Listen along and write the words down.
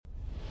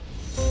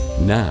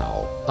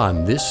Now,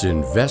 on this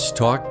Invest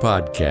Talk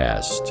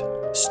podcast,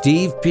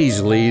 Steve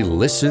Peasley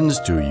listens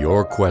to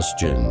your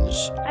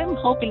questions. I'm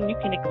hoping you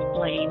can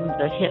explain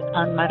the hit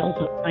on metals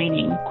of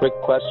mining. Quick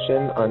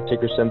question on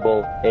ticker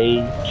symbol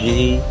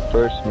AG,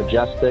 First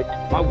Majestic.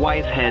 My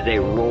wife has a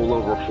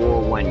rollover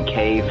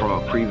 401k from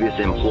a previous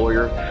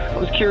employer. I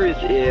was curious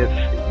if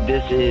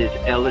this is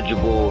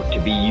eligible to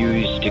be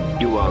used to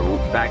do a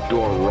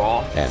backdoor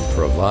Roth. And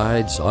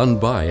provides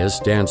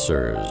unbiased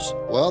answers.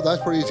 Well,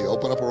 that's pretty easy.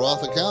 Open up a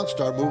Roth account,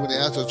 start moving the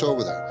assets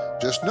over there.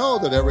 Just know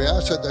that every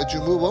asset that you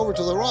move over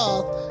to the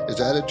Roth is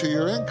added to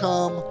your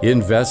income.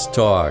 Invest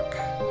Talk.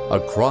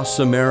 Across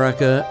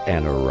America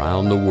and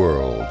around the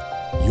world,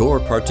 your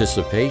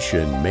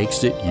participation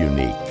makes it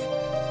unique.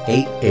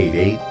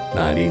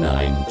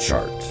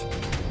 888-99-CHART.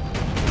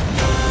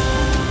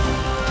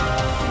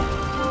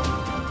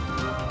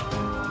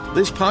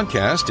 This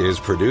podcast is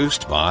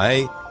produced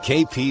by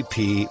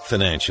KPP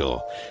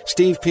Financial.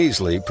 Steve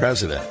Peasley,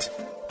 President.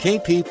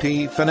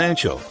 KPP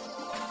Financial.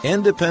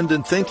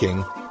 Independent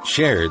thinking,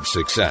 shared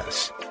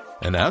success.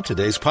 And now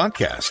today's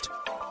podcast.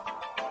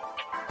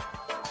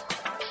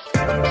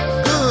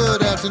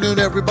 Good afternoon,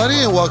 everybody,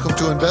 and welcome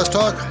to Invest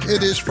Talk.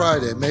 It is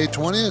Friday, May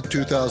 20th,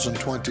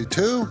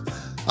 2022.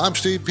 I'm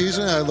Steve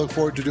Peasley, and I look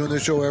forward to doing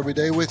this show every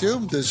day with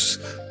you, this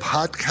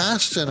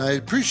podcast, and I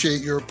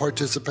appreciate your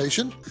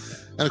participation.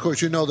 And of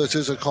course, you know this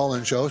is a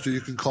call-in show, so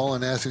you can call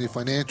and ask any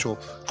financial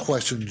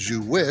questions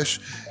you wish,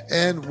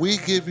 and we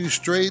give you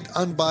straight,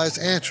 unbiased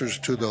answers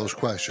to those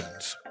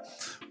questions.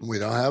 We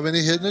don't have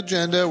any hidden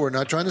agenda. We're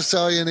not trying to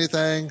sell you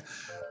anything.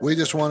 We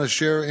just want to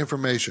share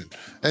information.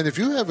 And if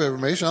you have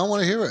information, I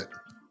want to hear it.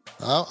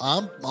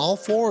 I'm all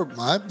for it.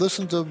 I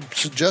listen to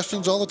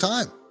suggestions all the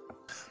time.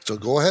 So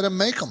go ahead and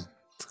make them.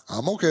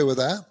 I'm okay with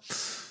that.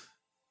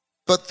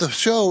 But the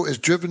show is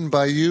driven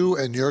by you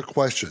and your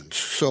questions.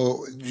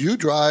 So you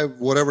drive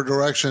whatever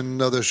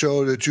direction of the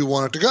show that you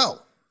want it to go.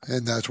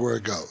 And that's where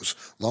it goes.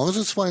 As long as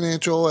it's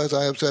financial, as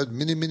I have said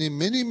many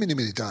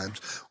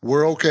times,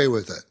 we're okay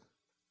with it.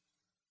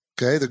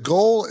 Okay? The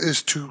goal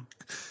is to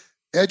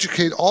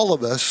educate all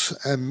of us,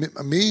 and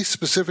me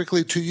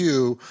specifically to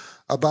you,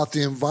 about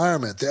the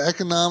environment, the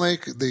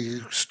economic,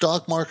 the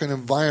stock market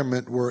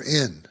environment we're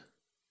in,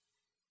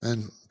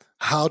 and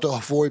how to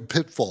avoid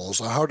pitfalls,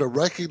 how to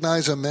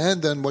recognize them,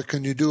 and then what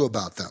can you do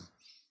about them.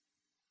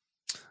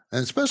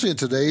 And especially in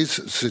today's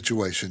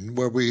situation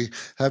where we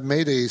have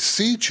made a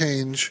sea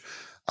change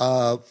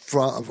from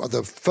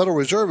the Federal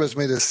Reserve has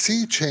made a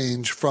sea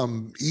change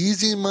from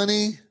easy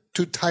money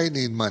to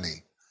tightening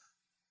money.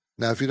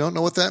 Now, if you don't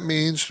know what that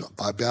means,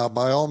 by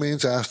all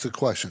means, ask the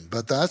question.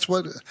 But that's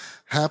what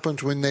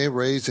happens when they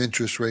raise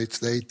interest rates.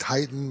 They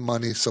tighten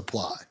money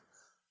supply.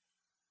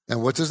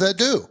 And what does that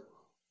do?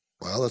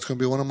 Well, that's going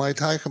to be one of my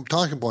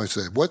talking points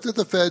today. What did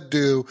the Fed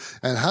do,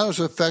 and how does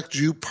it affect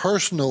you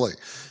personally?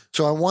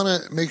 So I want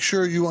to make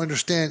sure you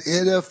understand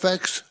it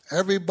affects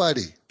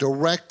everybody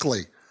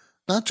directly,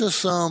 not just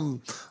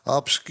some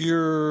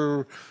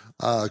obscure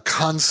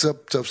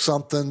concept of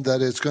something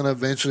that it's going to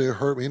eventually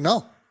hurt me.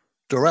 No,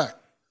 directly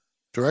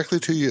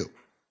to you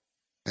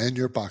and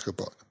your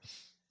pocketbook.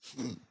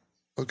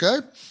 Okay?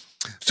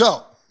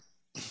 So,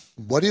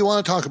 what do you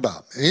want to talk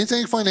about?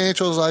 Anything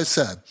financial, as I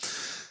said.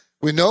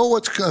 We know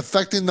what's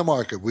affecting the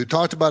market. We've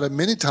talked about it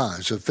many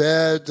times. The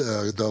Fed,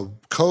 the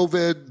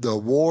COVID, the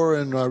war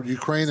in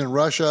Ukraine and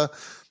Russia.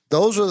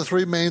 Those are the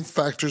three main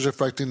factors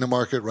affecting the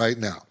market right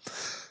now.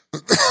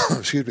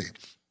 Excuse me.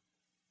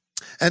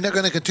 And they're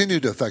going to continue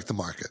to affect the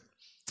market.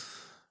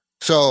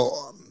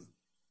 So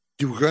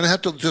you're going to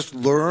have to just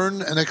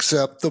learn and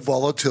accept the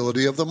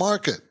volatility of the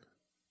market.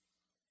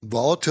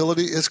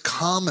 Volatility is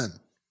common.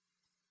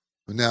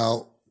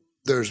 Now,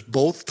 there's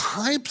both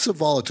types of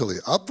volatility,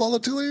 up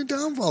volatility and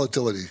down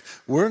volatility.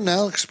 We're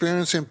now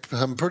experiencing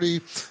some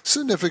pretty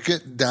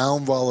significant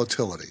down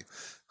volatility.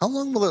 How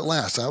long will it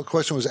last? That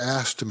question was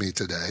asked to me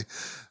today.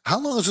 How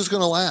long is this going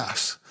to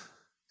last?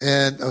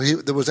 And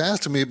it was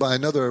asked to me by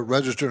another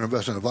registered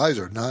investment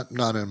advisor,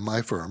 not in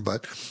my firm,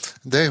 but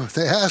they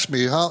asked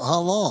me how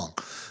long.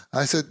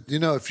 I said,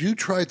 if you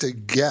try to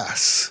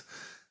guess,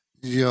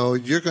 you're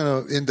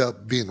going to end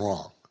up being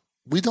wrong.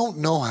 We don't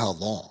know how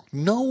long.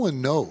 No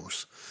one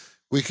knows.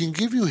 We can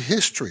give you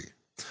history.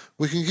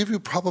 We can give you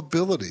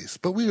probabilities,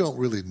 but we don't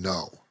really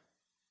know.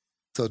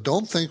 So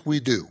don't think we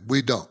do.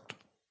 We don't.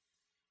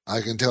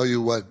 I can tell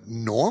you what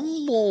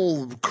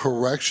normal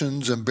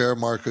corrections and bear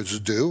markets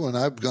do, and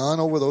I've gone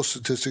over those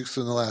statistics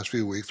in the last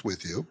few weeks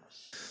with you,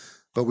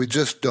 but we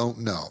just don't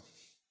know.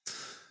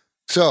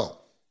 So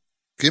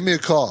give me a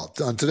call.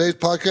 On today's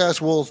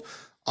podcast, we'll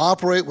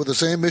operate with the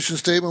same mission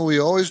statement we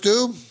always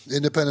do,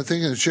 independent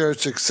thinking and shared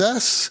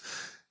success.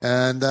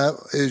 And that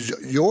is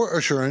your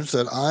assurance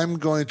that I'm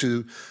going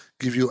to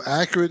give you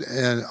accurate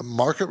and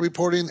market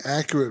reporting,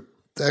 accurate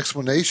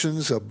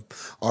explanations of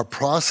our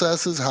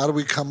processes, how do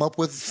we come up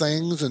with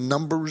things and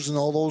numbers and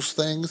all those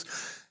things,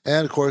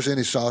 and, of course,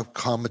 any stock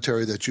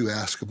commentary that you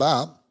ask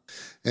about,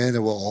 and it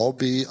will all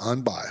be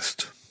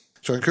unbiased.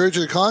 So I encourage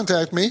you to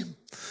contact me.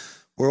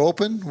 We're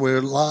open.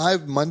 We're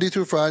live Monday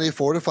through Friday,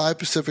 4 to 5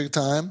 Pacific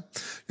time.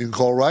 You can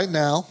call right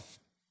now.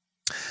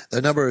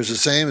 The number is the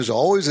same as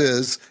always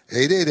is,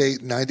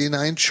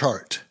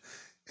 888-99-CHART,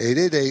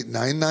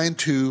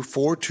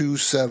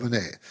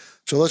 888-992-4278.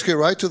 So let's get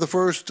right to the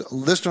first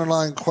listener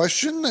line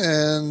question,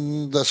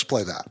 and let's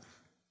play that.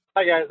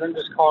 Hi, guys. I'm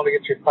just calling to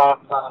get your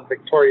thoughts on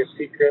Victoria's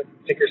Secret,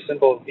 ticker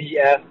symbol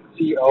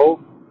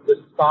VSCO.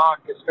 The stock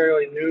is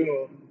fairly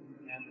new,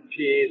 and the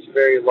PE is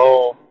very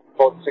low,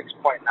 about 6.9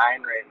 right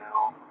now.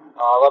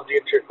 I'd love to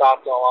get your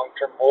thoughts on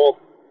long-term hold.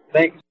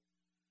 Thanks.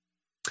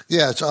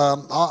 Yeah, it's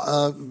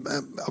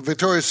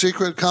Victoria's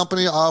Secret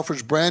company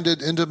offers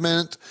branded,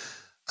 intimate,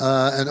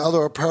 and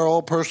other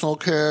apparel, personal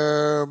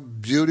care,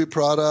 beauty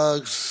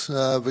products,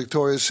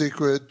 Victoria's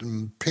Secret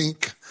and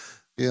Pink.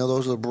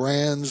 Those are the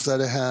brands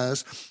that it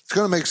has. It's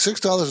going to make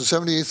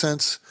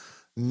 $6.78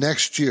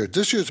 next year.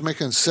 This year it's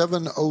making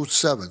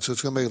 $7.07, so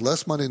it's going to make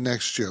less money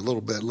next year, a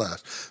little bit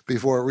less,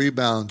 before it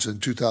rebounds in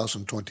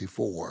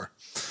 2024.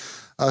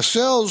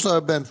 Sales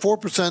have been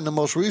 4% in the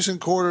most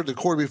recent quarter. The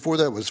quarter before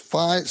that was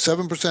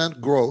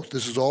 7% growth.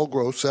 This is all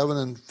growth, 4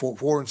 and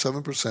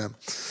 7%.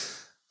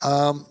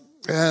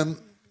 And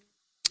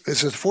it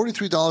says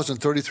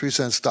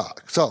 $43.33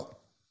 stock. So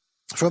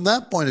from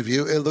that point of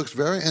view, it looks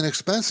very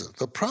inexpensive.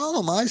 The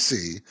problem I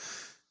see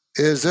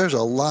is there's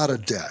a lot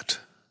of debt.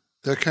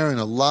 They're carrying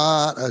a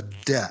lot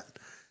of debt.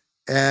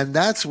 And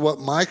that's what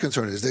my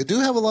concern is. They do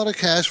have a lot of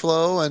cash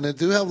flow, and they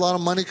do have a lot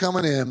of money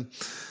coming in,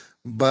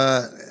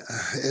 but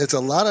it's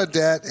a lot of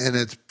debt, and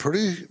it's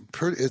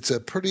it's a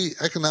pretty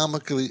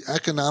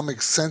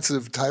economic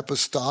sensitive type of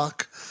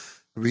stock,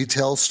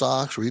 retail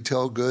stocks,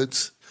 retail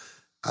goods,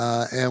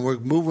 and we're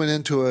moving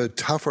into a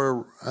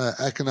tougher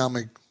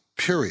economic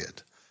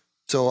period.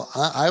 So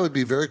I would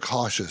be very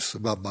cautious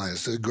about buying.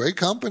 It's a great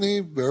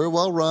company, very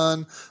well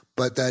run,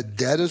 but that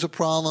debt is a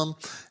problem,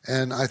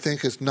 and I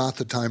think it's not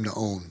the time to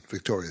own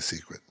Victoria's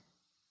Secret.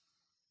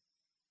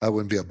 I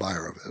wouldn't be a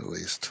buyer of it, at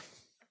least.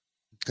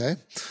 Okay?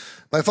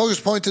 My focus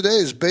point today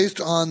is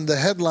based on the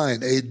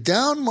headline, A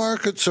Down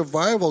Market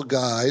Survival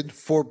Guide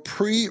for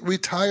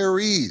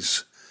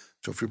Pre-Retirees.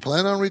 So if you're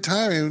planning on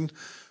retiring,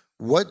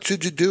 what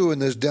should you do in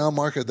this down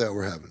market that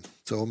we're having?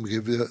 So I'm going to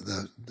give you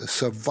the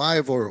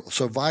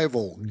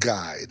survival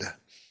guide.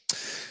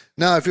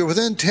 Now, if you're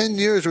within 10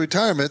 years of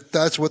retirement,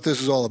 that's what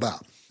this is all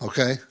about,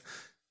 okay?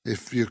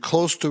 If you're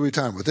close to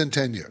retirement, within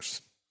 10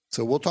 years.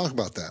 So we'll talk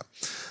about that.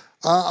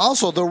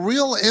 Also, the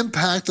real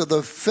impact of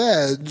the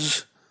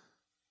Fed's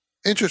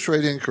interest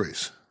rate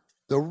increase.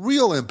 The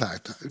real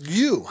impact.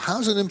 You.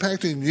 How's it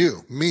impacting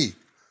you? Me.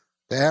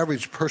 The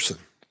average person.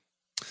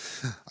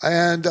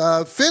 And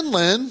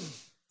Finland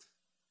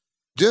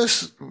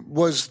just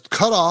was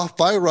cut off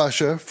by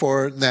Russia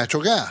for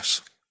natural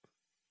gas.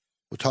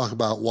 We'll talk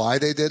about why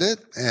they did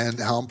it and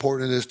how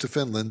important it is to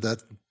Finland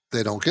that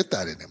they don't get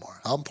that anymore.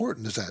 How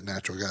important is that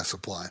natural gas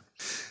supply?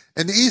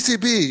 And the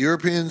ECB,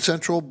 European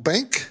Central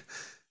Bank,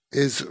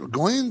 has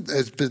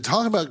been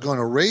talking about going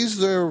to raise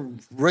their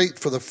rate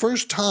for the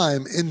first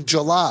time in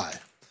July.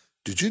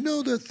 Did you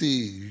know that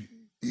the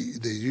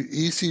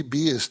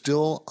ECB is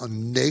still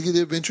on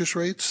negative interest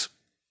rates?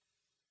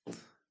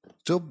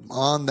 Still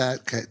on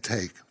that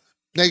take.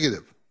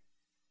 Negative.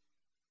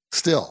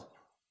 Still.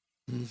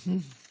 Mm-hmm.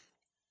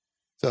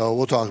 So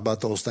we'll talk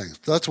about those things.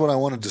 That's what I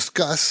want to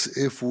discuss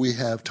if we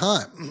have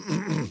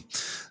time.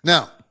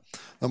 Now,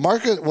 the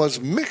market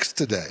was mixed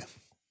today.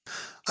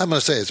 I'm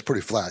going to say it's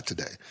pretty flat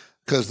today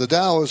because the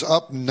Dow was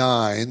up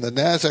 9, the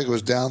NASDAQ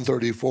was down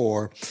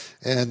 34,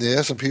 and the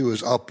S&P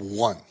was up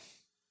 1.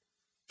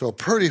 So a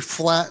pretty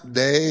flat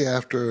day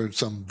after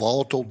some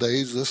volatile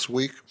days this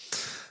week.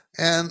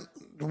 And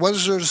what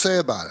is there to say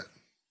about it?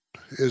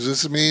 Does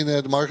this mean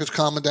that the market's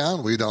calming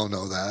down? We don't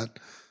know that.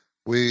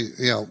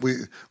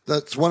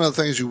 That's one of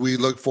the things we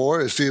look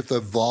for is see if the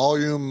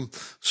volume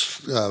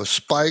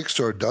spikes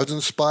or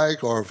doesn't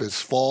spike, or if it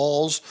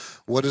falls.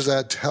 What does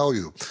that tell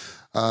you?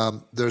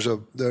 There's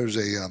a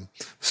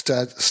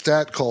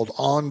stat called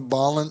on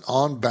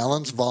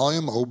balance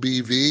volume,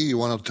 OBV. You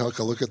want to take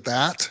a look at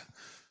that.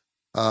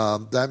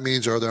 That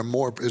means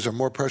is there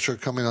more pressure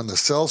coming on the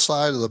sell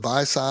side or the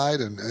buy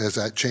side, and is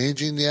that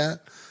changing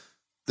yet?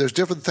 There's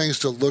different things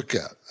to look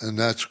at, and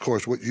that's of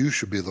course what you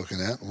should be looking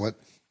at, and what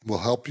will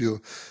help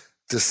you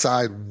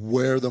decide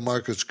where the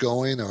market's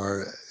going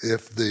or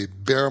if the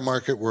bear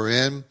market we're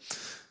in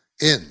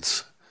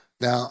ends.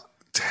 Now,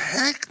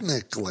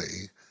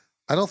 technically,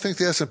 I don't think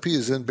the S&P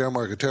is in bear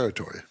market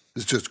territory.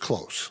 It's just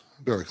close,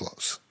 very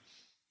close.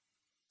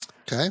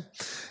 Okay?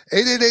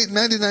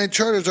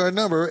 888-99-CHART is our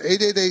number,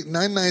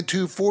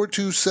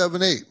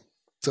 888-992-4278.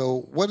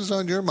 So what is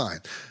on your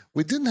mind?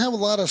 We didn't have a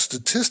lot of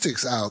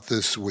statistics out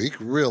this week,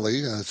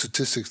 really,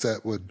 statistics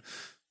that would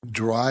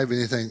drive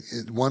anything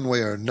in one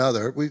way or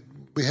another. We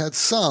had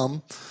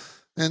some,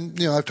 and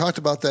I've talked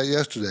about that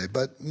yesterday,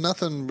 but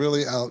nothing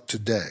really out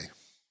today.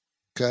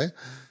 Okay?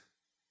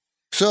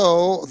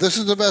 So this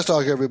is the Invest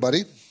Talk,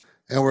 everybody,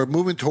 and we're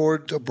moving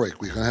toward a break.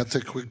 We're going to have to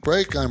take a quick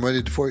break. I'm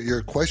ready for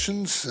your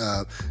questions,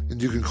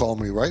 and you can call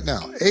me right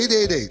now,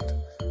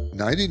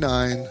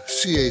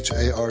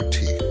 99CHART.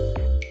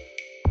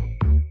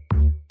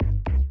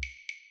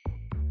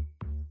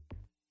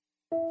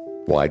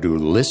 Why do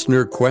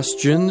listener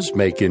questions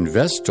make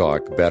Invest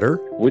Talk better?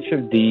 Which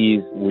of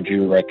these would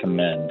you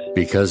recommend?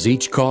 Because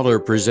each caller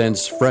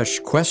presents fresh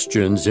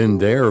questions in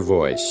their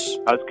voice.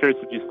 I was curious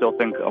if you still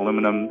think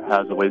aluminum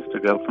has a ways to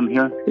go from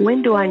here.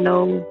 When do I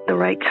know the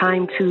right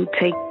time to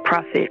take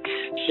profits?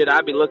 Should I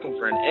be looking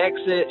for an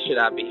exit? Should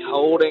I be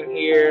holding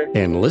here?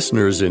 And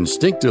listeners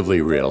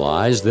instinctively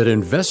realize that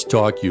Invest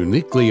Talk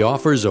uniquely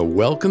offers a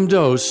welcome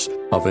dose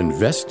of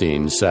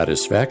investing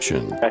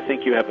satisfaction. I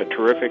think you have a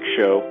terrific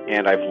show,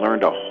 and I've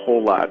learned a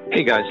whole lot.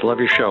 Hey guys, love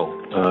your show.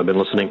 I've been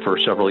listening for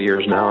several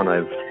years now, and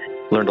I've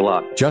learned a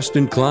lot.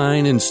 Justin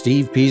Klein and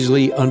Steve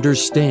Peasley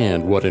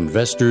understand what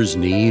investors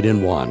need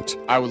and want.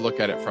 I would look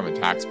at it from a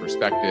tax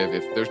perspective.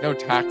 If there's no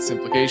tax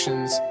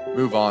implications,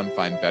 move on,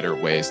 find better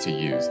ways to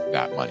use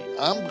that money.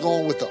 I'm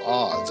going with the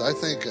odds. I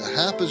think a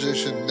half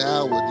position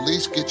now would at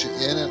least get you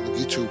in it and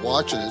get you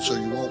watching it so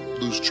you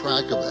won't lose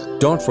track of it.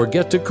 Don't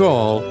forget to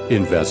call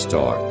Invest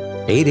Talk,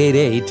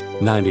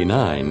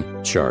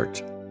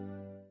 888-99-CHART.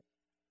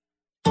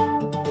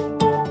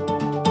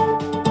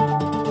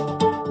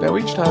 Now,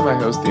 each time I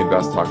host the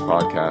Invest Talk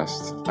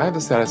podcast, I have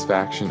the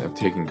satisfaction of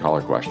taking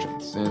caller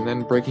questions and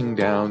then breaking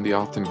down the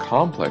often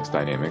complex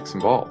dynamics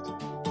involved.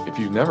 If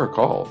you've never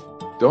called,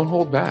 don't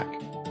hold back.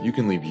 You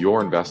can leave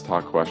your Invest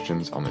Talk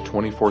questions on the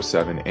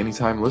 24/7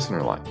 Anytime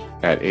Listener line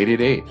at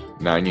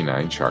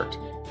 888-99-CHART.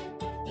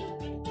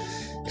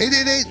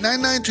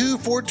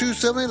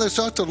 888-992-4278. Let's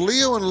talk to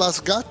Leo in Los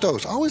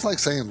Gatos. I always like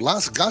saying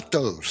Los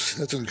Gatos.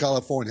 That's in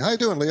California. How you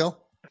doing, Leo?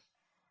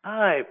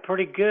 Hi,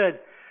 pretty good.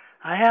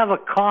 I have a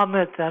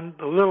comment. I'm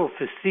a little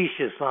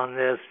facetious on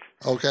this.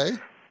 Okay.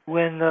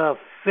 When the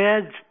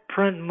feds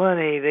print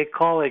money, they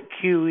call it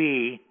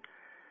QE.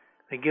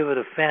 They give it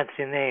a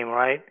fancy name,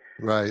 right?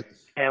 Right.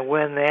 And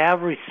when the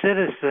average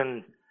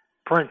citizen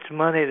prints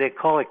money, they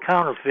call it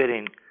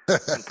counterfeiting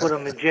and put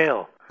them in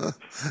jail.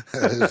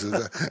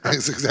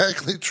 It's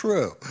exactly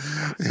true.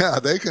 Yeah,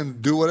 they can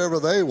do whatever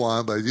they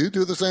want, but you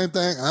do the same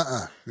thing,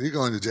 you're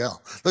going to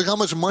jail. Look how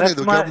much money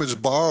the government's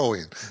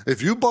borrowing.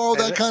 If you borrow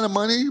that kind of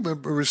money,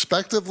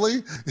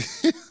 respectively,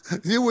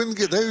 you wouldn't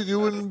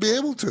be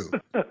able to.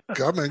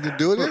 Government can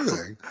do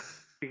anything.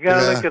 You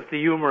got to look at the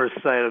humorous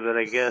side of it,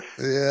 I guess.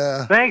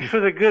 Yeah. Thanks for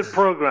the good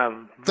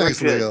program.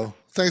 Thanks, Leo.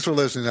 Thanks for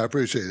listening. I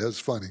appreciate it. That's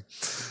funny.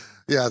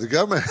 Yeah, the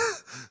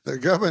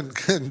government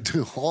can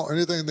do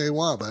anything they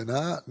want, but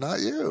not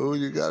you.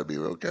 You got to be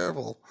real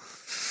careful.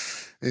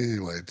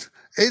 Anyway,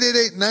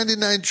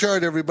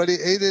 888-99-CHART, everybody.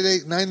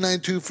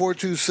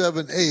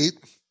 888-992-4278.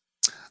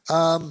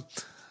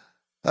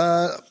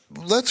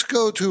 Let's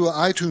go to an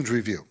iTunes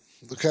review.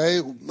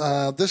 Okay,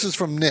 this is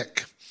from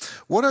Nick.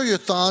 What are your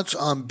thoughts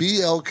on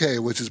BLK,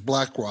 which is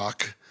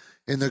BlackRock,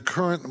 in the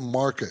current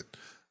market?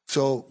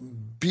 So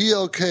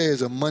BLK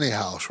is a money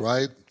house,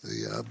 right?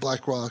 The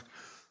BlackRock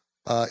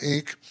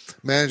Inc.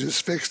 manages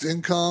fixed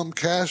income,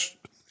 cash,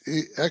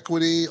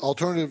 equity,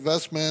 alternative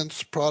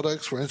investments,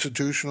 products for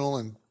institutional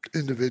and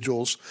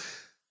individuals.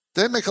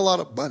 They make a lot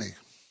of money.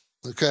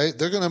 Okay,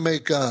 they're going to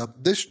make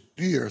this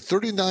year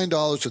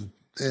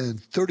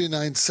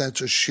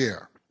 $39.39 a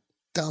share,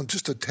 down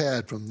just a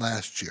tad from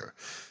last year.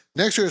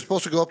 Next year, it's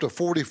supposed to go up to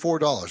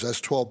 $44. That's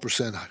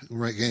 12%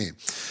 gain.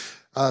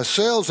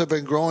 Sales have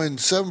been growing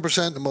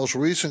 7% in the most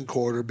recent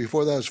quarter.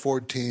 Before that was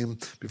 14.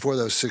 Before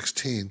that was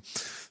 16.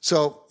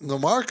 So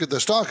the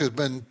stock has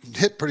been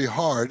hit pretty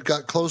hard.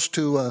 Got close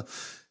to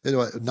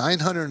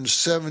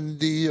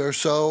 970 or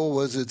so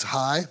was its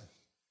high,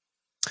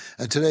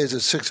 and today is at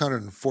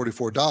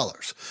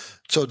 $644.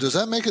 So does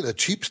that make it a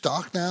cheap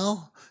stock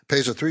now?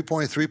 Pays a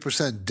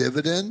 3.3%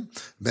 dividend.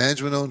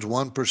 Management owns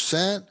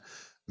 1%.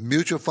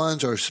 Mutual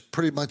funds are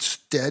pretty much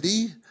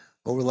steady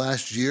over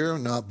last year,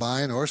 not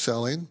buying or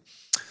selling.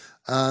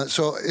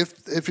 So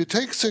if you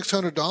take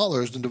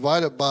 $600 and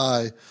divide it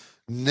by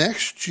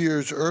next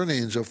year's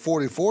earnings of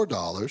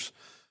 $44,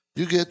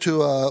 you get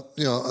to a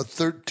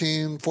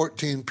 13,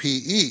 14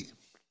 PE.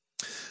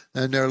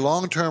 And their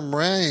long-term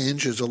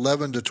range is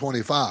 11 to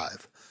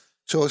 25.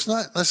 So it's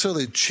not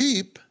necessarily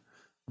cheap,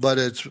 but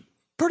it's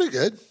pretty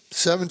good.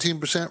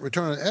 17%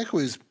 return on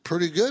equity is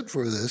pretty good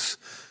for this.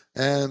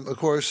 And of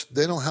course,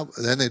 they don't have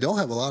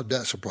a lot of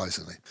debt,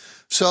 surprisingly.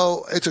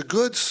 So it's a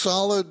good,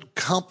 solid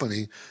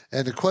company.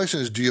 And the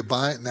question is, do you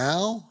buy it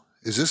now?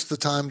 Is this the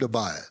time to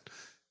buy it?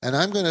 And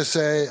I'm going to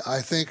say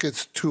I think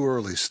it's too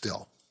early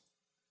still.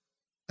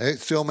 It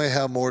still may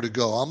have more to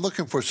go. I'm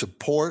looking for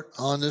support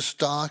on this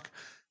stock,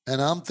 and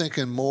I'm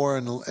thinking more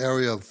in the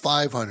area of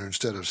 500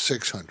 instead of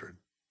 600.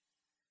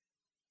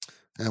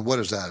 And what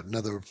is that?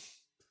 Another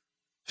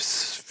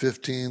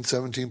 15,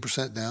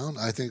 17% down?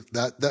 I think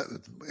that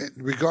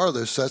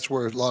regardless, that's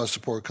where a lot of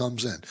support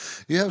comes in.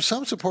 You have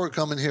some support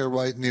coming here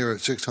right near at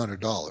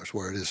 $600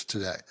 where it is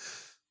today.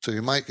 So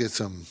you might get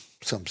some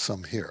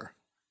here.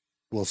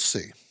 We'll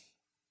see.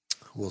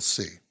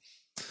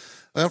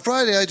 On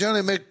Friday, I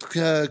generally take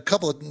a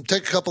couple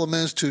of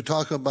minutes to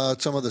talk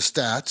about some of the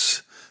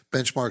stats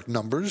benchmark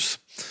numbers.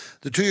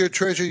 The 2-year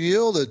Treasury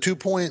yield at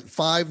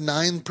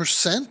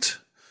 2.59%.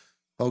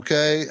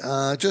 Okay,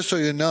 just so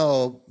you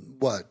know,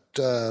 about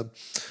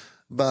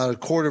a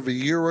quarter of a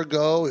year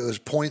ago, it was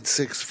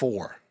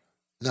 0.64.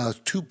 Now it's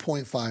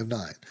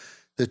 2.59.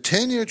 The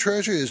 10-year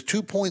Treasury is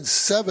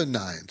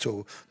 2.79,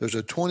 so there's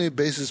a 20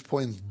 basis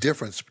point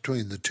difference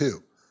between the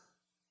two.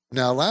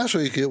 Now, last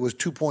week it was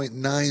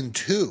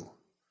 2.92,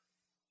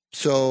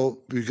 so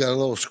we've got a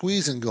little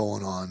squeezing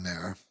going on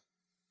there,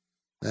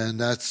 and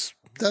that's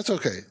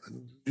okay.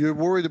 You're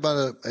worried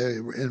about a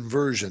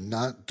inversion,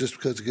 not just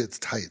because it gets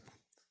tight.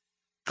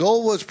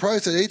 Gold was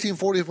priced at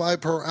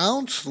 $1,845 per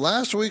ounce.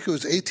 Last week it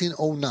was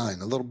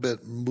 $1,809, a little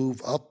bit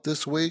move up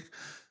this week,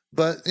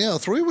 but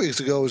 3 weeks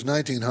ago it was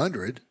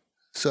 $1,900.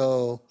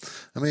 So,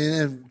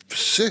 and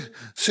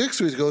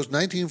 6 weeks ago it was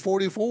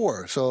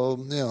 $1,944. So,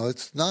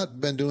 it's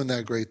not been doing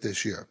that great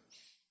this year.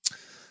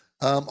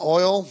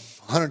 Oil,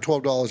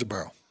 $112 a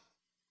barrel.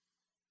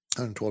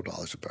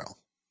 $112 a barrel.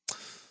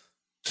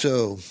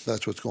 So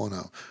that's what's going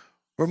on.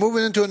 We're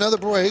moving into another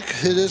break.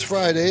 It is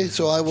Friday,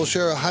 so I will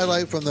share a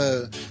highlight from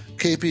the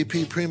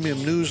KPP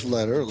Premium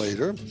newsletter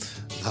later,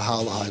 the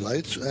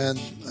highlights, and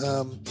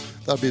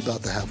that'll be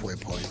about the halfway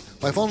point.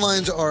 My phone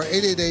lines are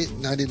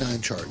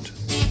 888-99-CHART.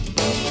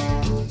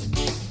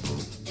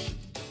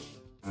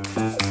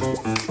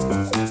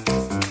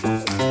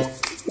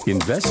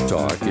 Invest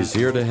Talk is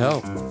here to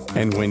help.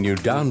 And when you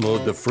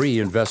download the free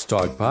Invest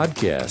Talk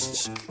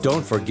podcasts,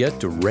 don't forget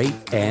to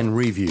rate and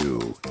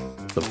review.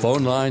 The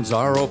phone lines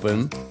are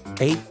open,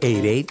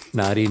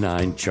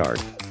 888-99-CHART.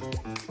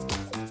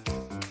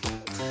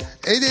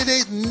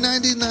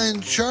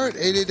 888-99-CHART,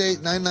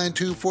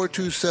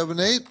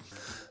 888-992-4278.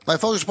 My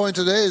focus point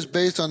today is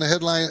based on the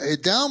headline, A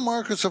Down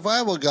Market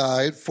Survival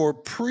Guide for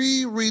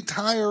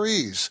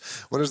Pre-Retirees.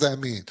 What does that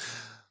mean?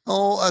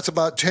 Oh, that's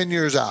about 10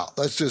 years out.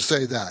 Let's just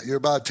say that. You're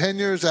about 10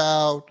 years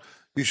out.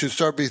 You should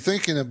start be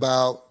thinking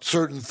about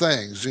certain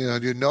things.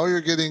 You know you're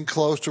getting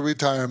close to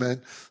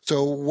retirement.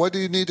 So what do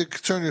you need to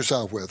concern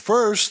yourself with?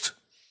 First,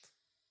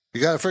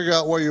 you got to figure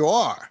out where you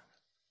are.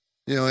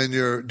 Do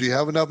you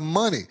have enough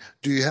money?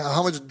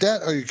 How much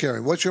debt are you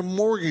carrying? What's your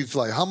mortgage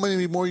like? How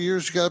many more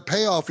years you got to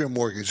pay off your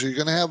mortgage? So you're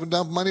going to have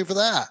enough money for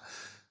that.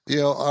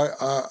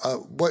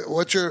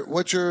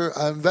 What's your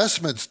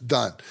investments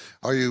done?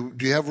 Do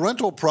you have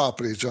rental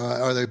properties?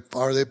 Are they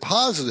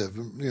positive?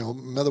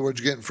 In other words,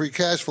 you're getting free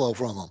cash flow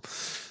from them.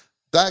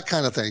 That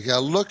kind of thing. You got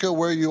to look at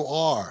where you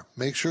are.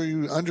 Make sure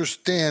you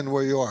understand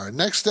where you are.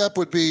 Next step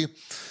would be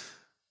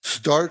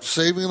start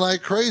saving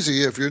like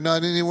crazy. If you're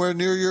not anywhere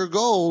near your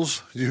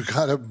goals, you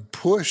got to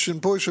push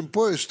and push and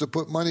push to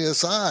put money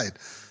aside.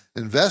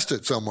 Invest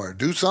it somewhere.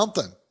 Do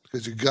something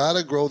because you got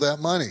to grow that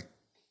money.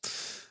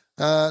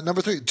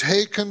 Number 3,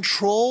 take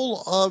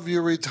control of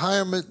your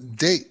retirement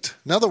date.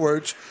 In other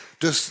words,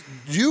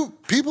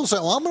 people say,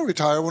 well, I'm going to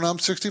retire when I'm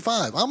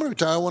 65. I'm going to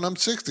retire when I'm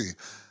 60.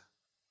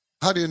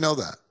 How do you know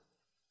that?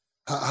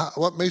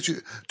 What makes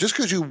you, just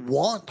because you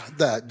want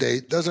that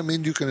date doesn't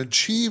mean you can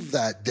achieve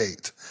that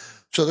date.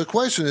 So the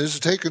question is to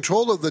take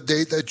control of the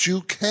date that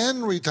you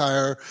can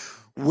retire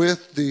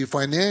with the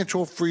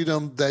financial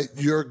freedom that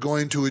you're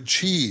going to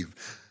achieve.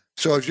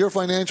 So if your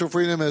financial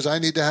freedom is, I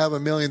need to have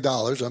 $1 million,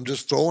 I'm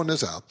just throwing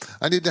this out,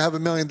 I need to have $1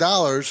 million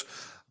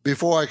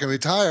before I can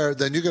retire,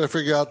 then you got to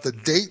figure out the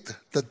date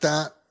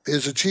that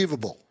is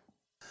achievable.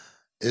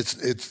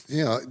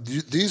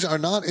 These are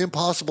not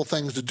impossible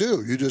things to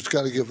do. You just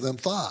got to give them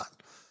thought.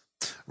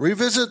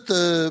 Revisit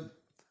the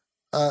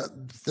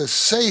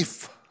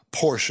safe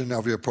portion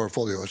of your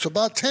portfolio. It's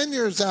about 10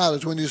 years out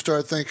is when you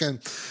start thinking,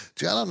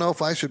 I don't know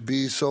if I should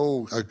be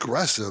so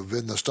aggressive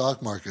in the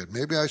stock market.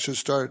 Maybe I should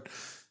start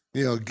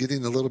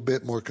getting a little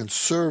bit more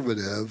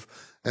conservative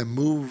and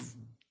move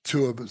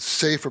to a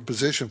safer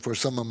position for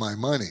some of my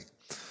money.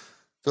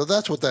 So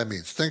that's what that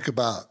means. Think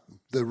about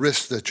the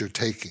risks that you're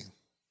taking.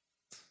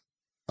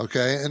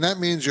 Okay? And that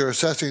means you're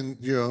assessing,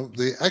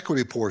 the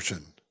equity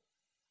portion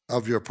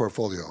of your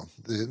portfolio.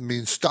 It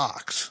means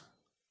stocks.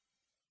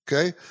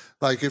 Okay?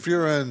 Like if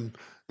you're in,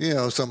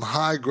 some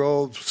high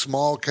growth,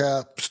 small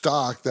cap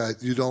stock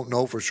that you don't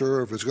know for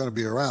sure if it's going to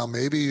be around,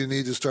 maybe you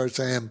need to start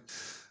saying,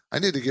 I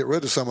need to get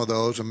rid of some of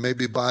those and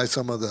maybe buy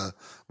some of the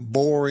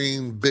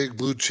boring, big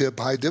blue chip,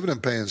 high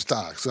dividend paying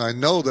stocks. And I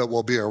know that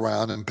will be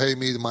around and pay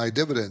me my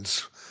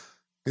dividends,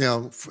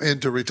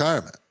 into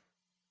retirement.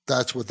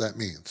 That's what that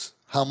means.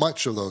 How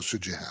much of those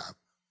should you have?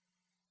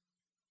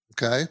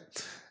 Okay.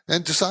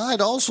 And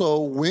decide also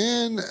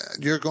when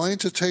you're going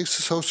to take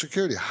Social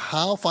Security.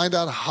 Find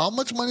out how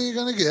much money you're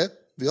going to get.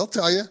 They'll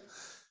tell you.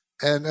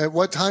 And at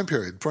what time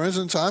period. For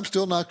instance, I'm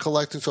still not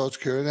collecting Social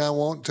Security and I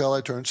won't until I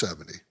turn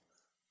 70.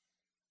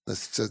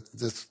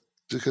 That's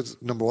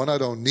because, number one, I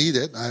don't need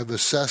it. I've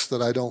assessed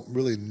that I don't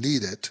really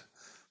need it,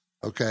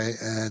 okay?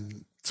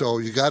 And so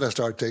you got to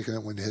start taking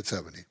it when you hit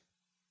 70.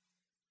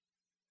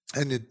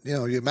 And,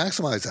 you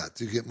maximize that.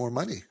 You get more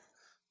money.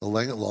 The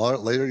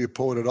later you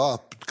pull it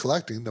off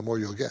collecting, the more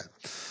you'll get.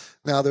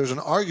 Now, there's an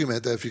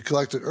argument that if you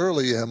collect it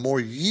early, you have more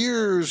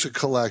years of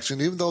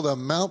collection, even though the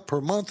amount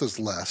per month is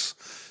less.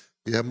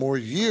 You have more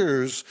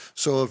years.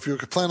 So if you're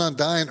planning on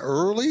dying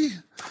early,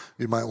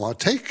 you might want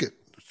to take it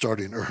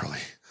starting early.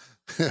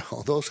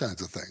 Those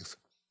kinds of things.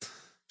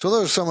 So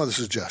those are some of the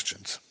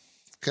suggestions.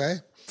 Okay?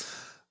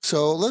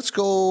 So let's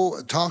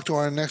go talk to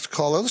our next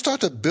caller. Let's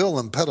talk to Bill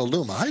in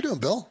Petaluma. How you doing,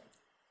 Bill?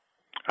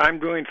 I'm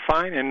doing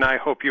fine, and I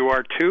hope you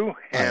are too.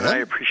 And I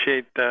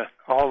appreciate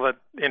all the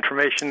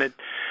information that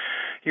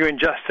you and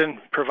Justin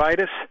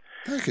provide us.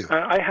 Thank you.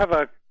 I have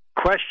a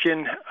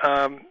question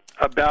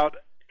about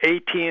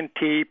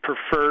AT&T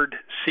Preferred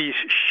C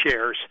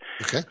shares.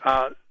 Okay.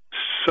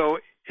 So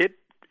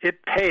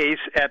it pays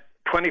at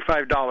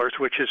 $25,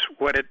 which is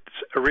what it's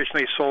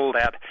originally sold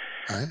at,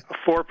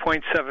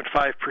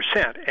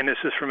 4.75%, and this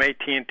is from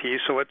AT&T,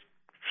 so it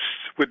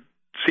would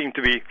seem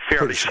to be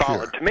fairly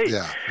solid to me.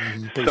 Yeah.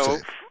 So,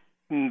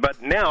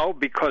 but now,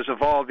 because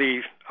of all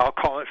the, I'll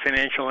call it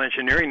financial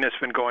engineering that's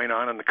been going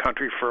on in the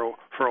country for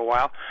a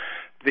while,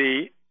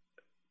 the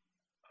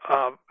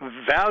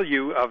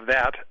value of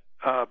that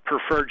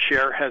preferred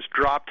share has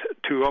dropped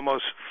to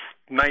almost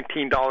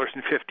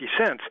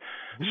 $19.50.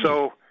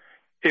 So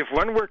if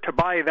one were to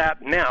buy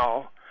that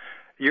now,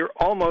 you're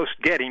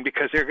almost getting,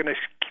 because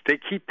they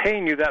keep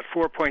paying you that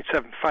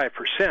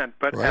 4.75%,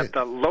 but at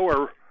the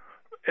lower,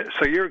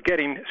 so you're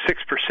getting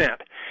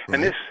 6%.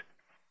 And this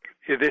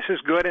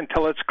is good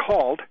until it's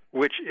called,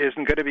 which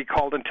isn't going to be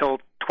called until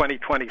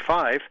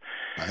 2025.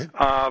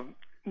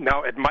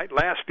 Now, it might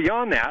last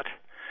beyond that,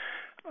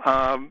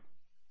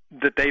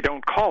 that they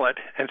don't call it,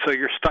 and so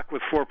you're stuck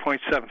with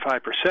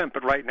 4.75%,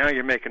 but right now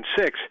you're making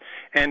 6%.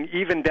 And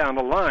even down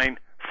the line,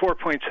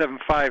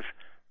 4.75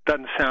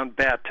 doesn't sound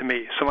bad to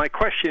me. So my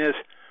question is,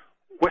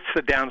 what's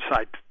the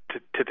downside to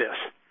this?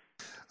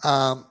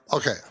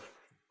 Okay.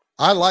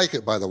 I like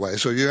it, by the way.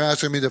 So you're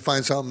asking me to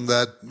find something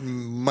that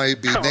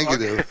might be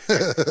negative,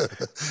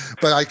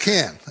 but I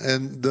can.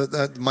 And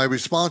my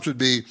response would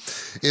be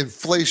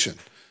inflation.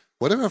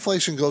 What if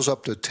inflation goes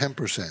up to 10%,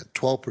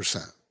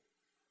 12%?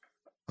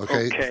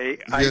 Okay.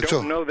 I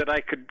don't know that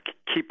I could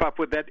keep up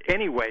with that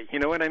anyway. You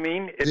know what I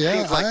mean? It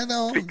seems like I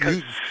know.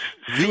 Because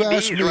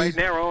CDs right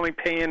now are only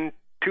paying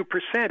 2%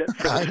 for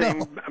the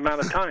same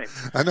amount of time.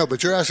 I know,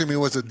 but you're asking me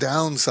what the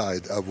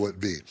downside of would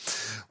be.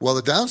 Well,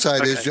 the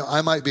downside is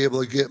I might be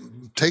able to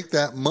take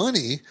that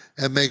money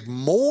and make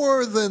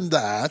more than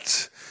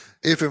that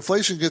if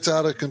inflation gets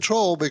out of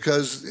control,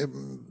 because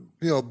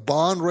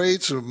bond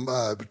rates,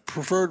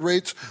 preferred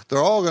rates,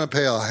 they're all going to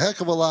pay a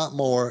heck of a lot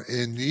more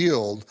in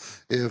yield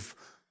if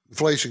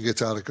inflation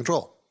gets out of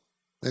control.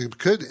 They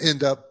could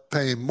end up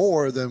paying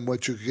more than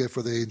what you could get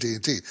for the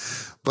AT&T.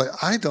 But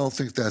I don't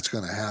think that's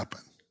going to happen.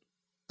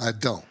 I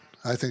don't.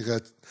 I think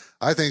that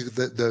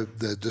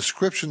the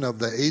description of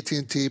the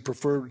AT&T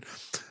preferred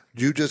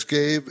you just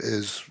gave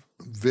is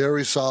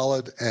very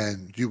solid,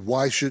 and you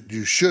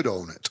should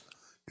own it.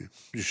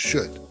 You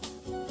should.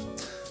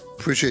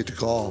 Appreciate the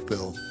call,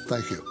 Bill.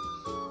 Thank you.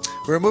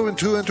 We're moving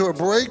into a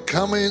break.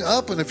 Coming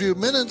up in a few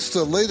minutes,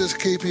 the latest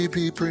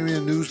KPP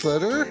Premium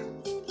Newsletter.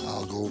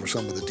 I'll go over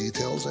some of the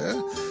details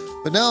there.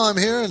 But now I'm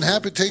here and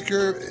happy to take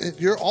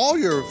all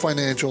your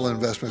financial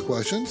investment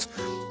questions.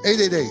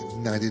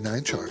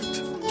 888-99-CHART.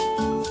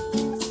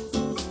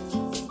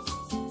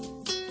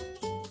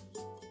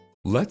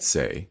 Let's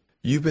say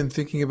you've been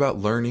thinking about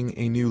learning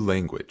a new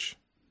language.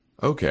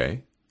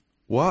 Okay,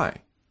 why?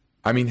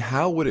 I mean,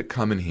 how would it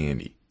come in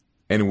handy?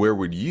 And where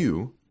would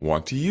you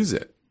want to use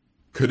it?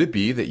 Could it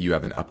be that you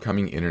have an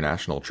upcoming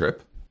international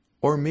trip?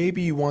 Or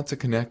maybe you want to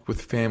connect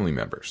with family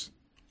members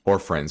or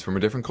friends from a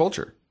different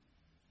culture?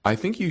 I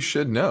think you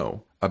should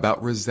know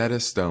about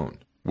Rosetta Stone.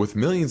 With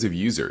millions of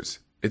users,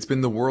 it's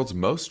been the world's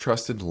most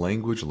trusted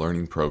language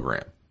learning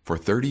program for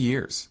 30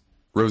 years.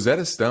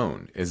 Rosetta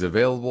Stone is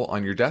available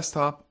on your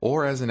desktop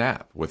or as an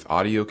app with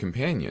audio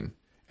companion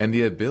and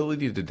the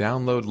ability to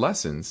download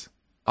lessons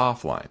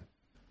offline.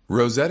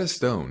 Rosetta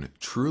Stone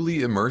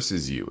truly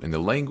immerses you in the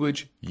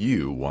language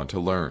you want to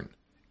learn.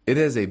 It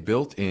has a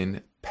built-in,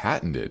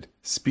 patented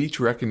speech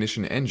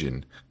recognition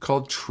engine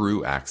called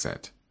True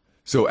Accent.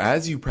 So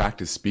as you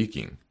practice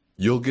speaking,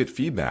 you'll get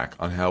feedback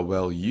on how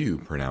well you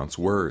pronounce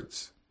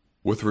words.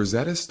 With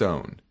Rosetta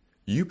Stone,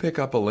 you pick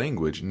up a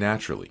language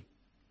naturally,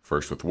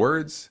 first with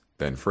words,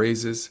 then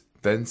phrases,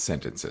 then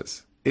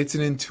sentences. It's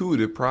an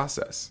intuitive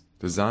process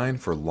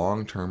designed for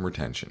long-term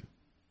retention.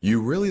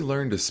 You really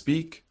learn to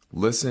speak,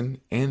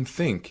 listen, and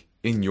think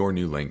in your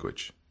new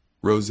language.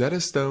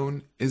 Rosetta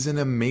Stone is an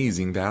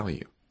amazing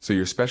value, so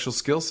your special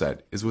skill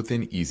set is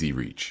within easy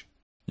reach.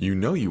 You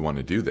know you want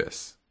to do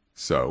this,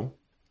 so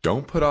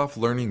don't put off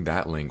learning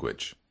that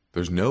language.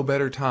 There's no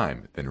better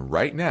time than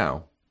right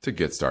now to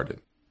get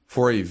started.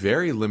 For a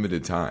very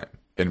limited time,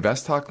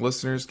 InvestTalk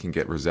listeners can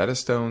get Rosetta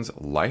Stone's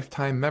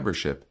lifetime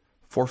membership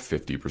for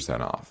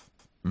 50% off.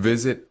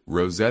 Visit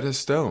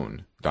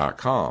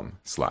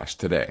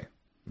rosettastone.com/today.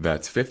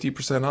 That's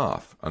 50%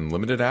 off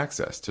unlimited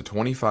access to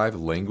 25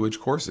 language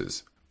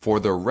courses for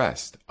the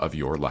rest of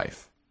your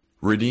life.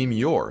 Redeem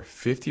your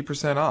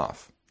 50%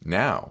 off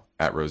now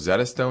at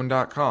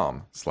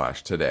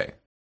rosettastone.com/today.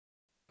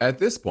 At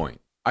this point,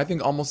 I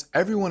think almost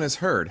everyone has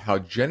heard how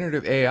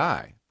generative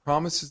AI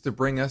promises to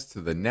bring us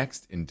to the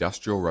next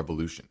industrial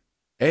revolution.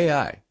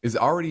 AI is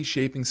already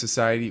shaping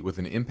society with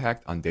an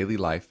impact on daily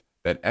life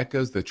that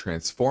echoes the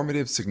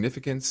transformative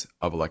significance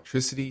of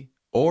electricity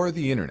or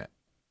the internet.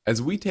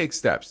 As we take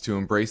steps to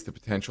embrace the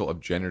potential of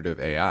generative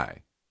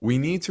AI, we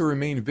need to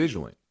remain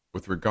vigilant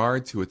with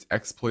regard to its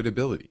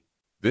exploitability.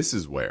 This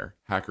is where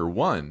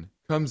HackerOne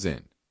comes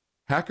in.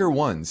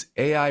 HackerOne's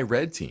AI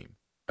Red Team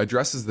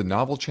addresses the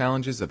novel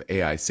challenges of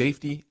AI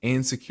safety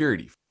and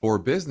security for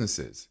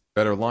businesses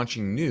that are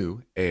launching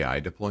new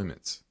AI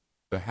deployments.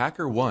 The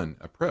HackerOne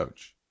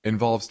approach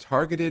involves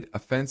targeted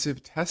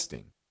offensive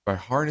testing by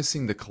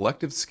harnessing the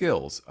collective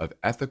skills of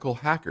ethical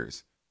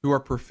hackers who are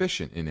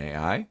proficient in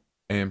AI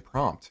and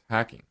prompt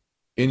hacking.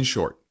 In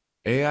short,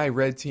 AI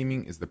red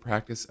teaming is the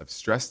practice of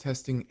stress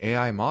testing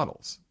AI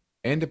models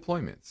and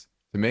deployments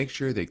to make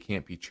sure they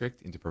can't be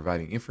tricked into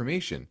providing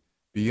information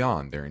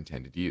beyond their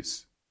intended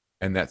use,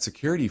 and that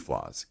security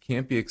flaws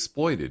can't be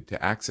exploited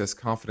to access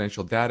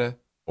confidential data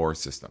or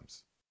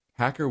systems.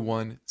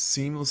 HackerOne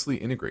seamlessly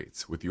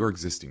integrates with your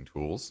existing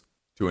tools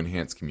to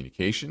enhance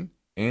communication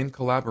and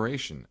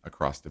collaboration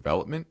across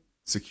development,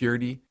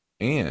 security,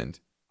 and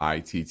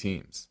IT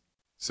teams.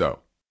 So,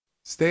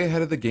 stay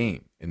ahead of the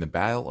game in the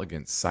battle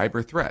against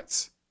cyber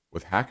threats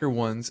with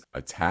HackerOne's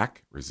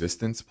attack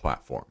resistance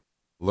platform.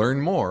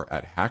 Learn more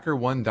at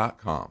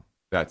hackerone.com.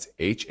 That's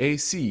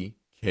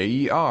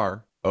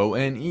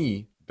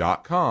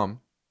HackerOne.com,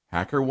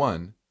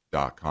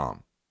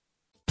 hackerone.com.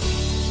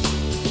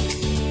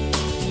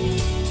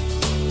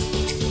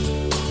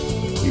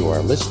 You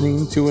are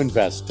listening to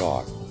Invest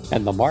Talk,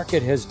 and the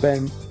market has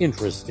been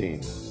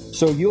interesting.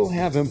 So you'll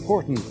have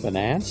important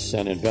finance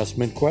and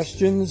investment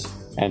questions,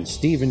 and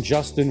Steve and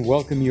Justin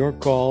welcome your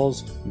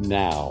calls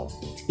now.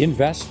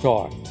 Invest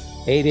Talk,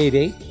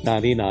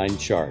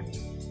 888-99-CHART.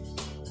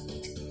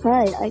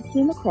 Hi, I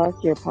came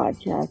across your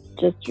podcast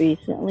just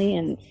recently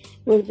and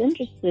was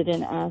interested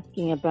in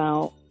asking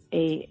about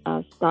a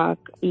stock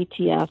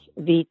ETF,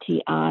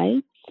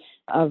 VTI,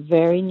 a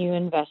very new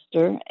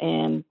investor,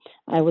 and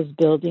I was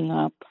building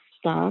up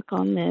stock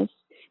on this,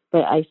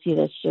 but I see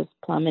that's just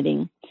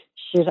plummeting.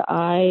 Should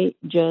I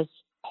just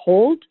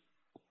hold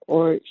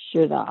or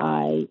should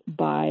I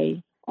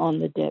buy on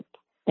the dip?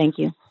 Thank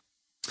you.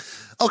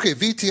 Okay,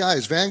 VTI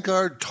is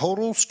Vanguard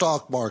Total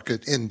Stock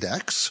Market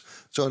Index.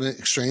 So an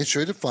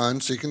exchange-traded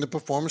fund seeking the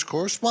performance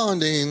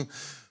corresponding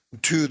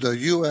to the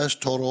U.S.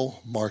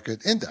 Total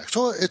Market Index.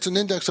 So it's an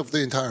index of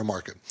the entire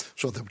market.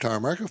 So if the entire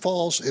market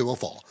falls, it will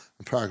fall.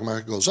 If the entire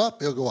market goes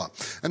up, it'll go up.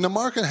 And the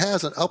market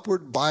has an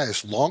upward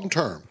bias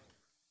long-term.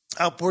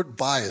 Upward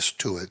bias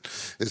to it.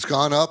 It's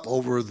gone up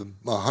over the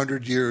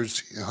 100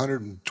 years,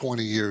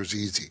 120 years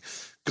easy.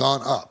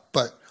 Gone up.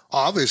 But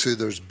obviously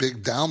there's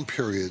big down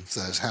periods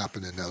that has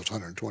happened in those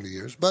 120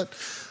 years. But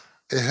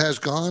it has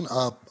gone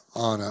up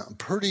on a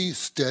pretty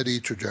steady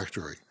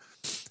trajectory.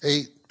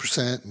 8%,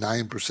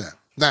 9%.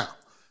 Now,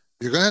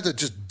 you're going to have to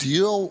just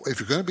deal, if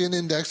you're going to be an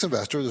index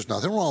investor, there's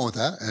nothing wrong with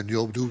that, and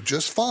you'll do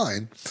just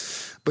fine.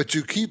 But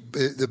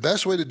the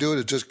best way to do it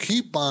is just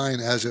keep buying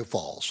as it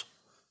falls.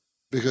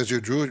 Because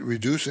you're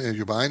reducing, if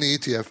you're buying the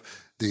ETF,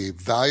 the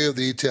value of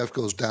the ETF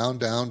goes down,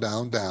 down,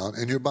 down, down,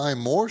 and you're buying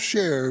more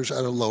shares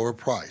at a lower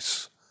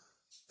price.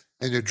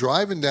 And you're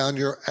driving down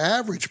your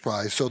average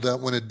price so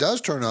that when it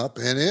does turn up,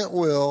 and it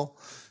will,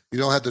 you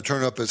don't have to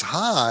turn up as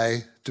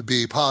high to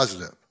be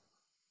positive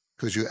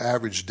because you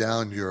average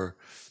down your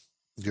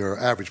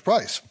average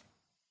price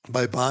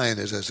by buying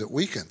it as it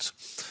weakens.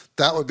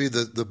 That would be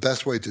the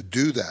best way to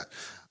do that.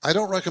 I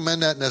don't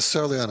recommend that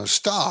necessarily on a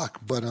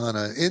stock, but on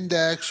an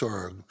index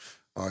or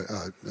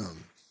a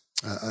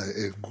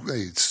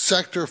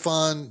sector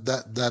fund,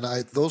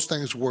 those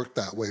things work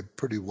that way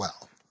pretty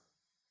well.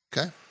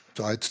 Okay,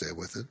 so I'd stay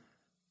with it.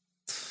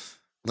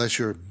 Unless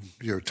your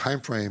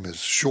time frame is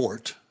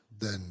short,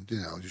 then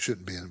you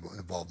shouldn't be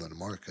involved in the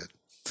market.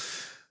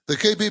 The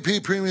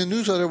KPP Premium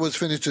Newsletter was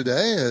finished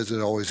today, as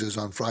it always is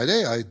on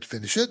Friday. I'd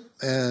finish it,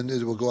 and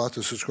it will go out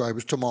to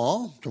subscribers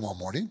tomorrow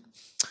morning.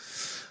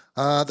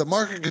 The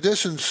market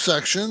conditions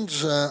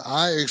sections,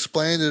 I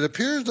explained it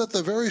appears that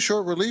the very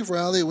short relief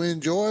rally we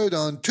enjoyed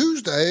on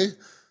Tuesday,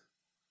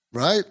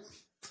 right,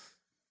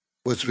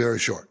 was very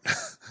short.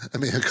 I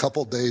mean, a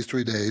couple days,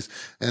 3 days,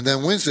 and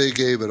then Wednesday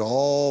gave it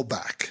all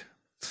back.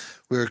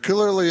 We're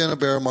clearly in a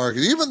bear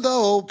market, even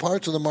though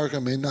parts of the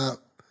market may not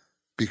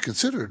be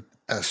considered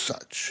as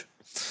such.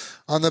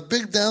 On the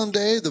big down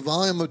day, the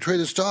volume of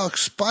traded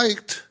stocks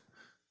spiked,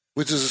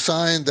 which is a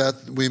sign that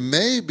we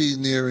may be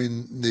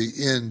nearing the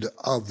end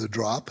of the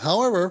drop.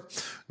 However,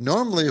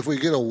 normally if we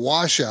get a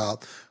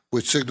washout,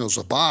 which signals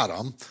a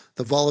bottom,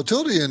 the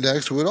volatility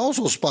index would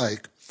also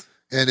spike,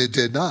 and it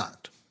did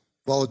not.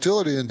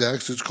 Volatility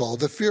index is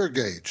called the fear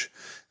gauge,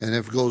 and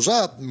if it goes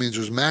up, it means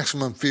there's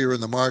maximum fear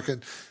in the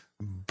market,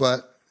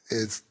 but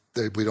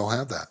we don't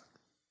have that.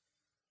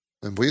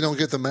 If we don't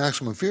get the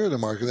maximum fear in the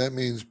market, that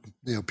means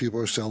people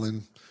are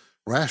selling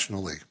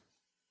rationally.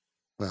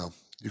 Well,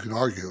 you can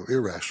argue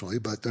irrationally,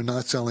 but they're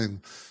not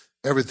selling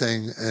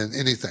everything and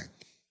anything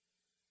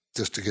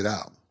just to get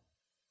out.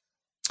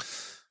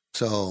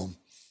 So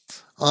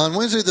On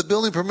Wednesday, the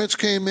building permits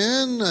came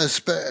in.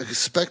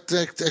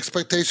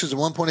 Expectations of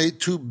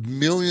 1.82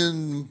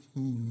 million.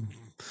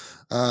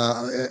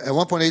 At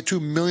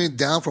 1.82 million,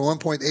 down from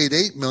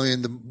 1.88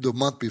 million the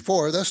month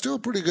before. That's still a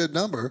pretty good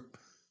number,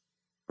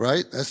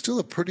 right? That's still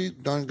a pretty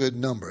darn good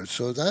number.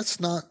 So that's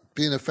not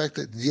being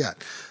affected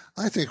yet.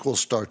 I think we'll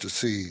start to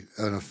see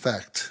an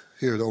effect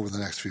here over the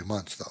next few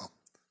months, though.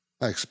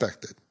 I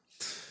expect it.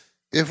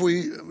 If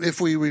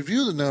we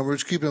review the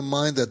numbers, keep in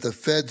mind that the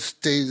Fed's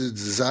stated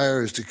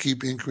desire is to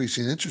keep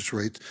increasing interest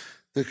rates.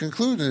 The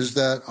conclusion is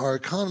that our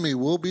economy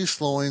will be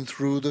slowing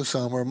through the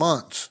summer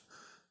months.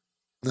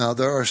 Now,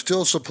 there are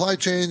still supply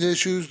chain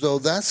issues, though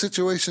that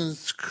situation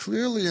is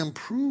clearly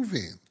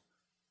improving.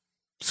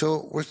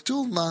 So we're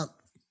still not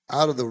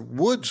out of the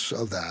woods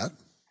of that.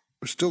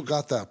 We've still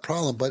got that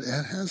problem, but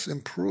it has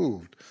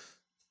improved.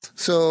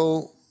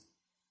 So,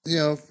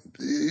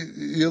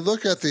 you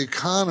look at the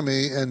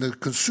economy and the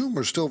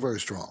consumer is still very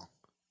strong.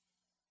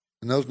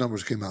 And those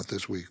numbers came out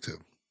this week, too.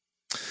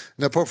 In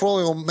the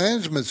portfolio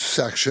management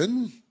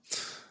section,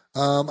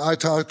 I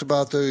talked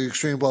about the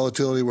extreme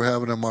volatility we're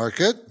having in the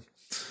market.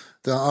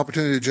 The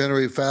opportunity to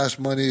generate fast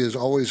money is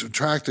always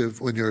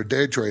attractive when you're a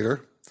day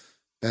trader,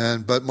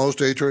 but most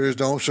day traders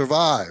don't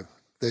survive.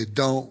 They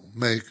don't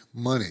make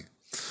money.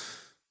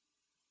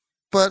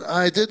 But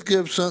I did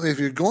give some, if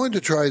you're going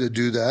to try to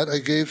do that, I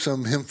gave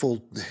some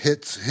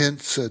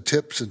hints,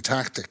 tips, and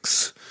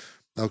tactics.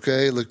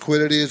 Okay,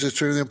 liquidity is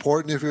extremely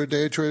important if you're a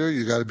day trader.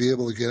 You got to be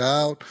able to get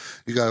out.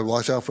 You got to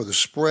watch out for the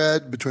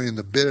spread between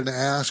the bid and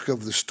ask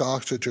of the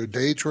stocks that you're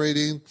day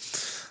trading.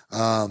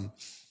 Like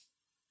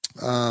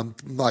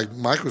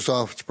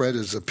Microsoft spread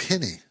is a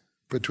penny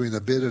between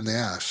the bid and the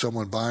ask,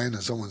 someone buying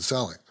and someone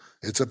selling.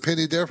 It's a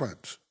penny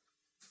difference.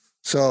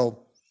 So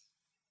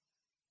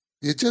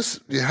you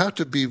have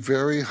to be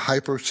very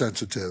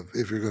hypersensitive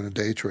if you're going to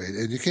day trade,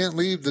 and you can't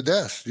leave the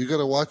desk. You got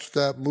to watch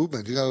that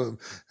movement. You got to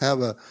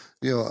have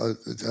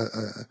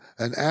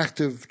an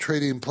active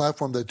trading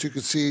platform that you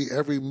can see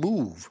every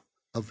move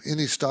of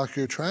any stock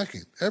you're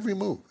tracking, every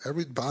move,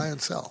 every buy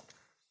and sell.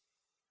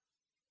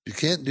 If you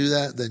can't do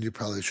that, then you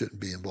probably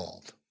shouldn't be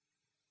involved.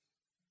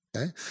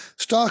 Okay,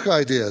 stock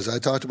ideas. I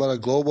talked about a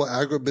global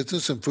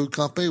agribusiness and food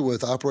company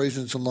with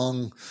operations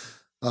along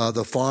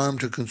the farm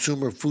to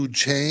consumer food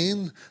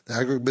chain. The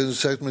agribusiness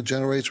segment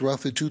generates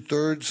roughly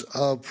 2/3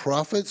 of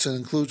profits and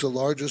includes the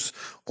largest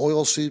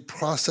oilseed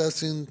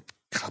processing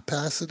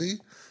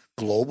capacity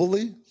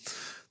globally.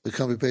 The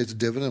company pays a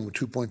dividend of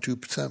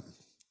 2.2%.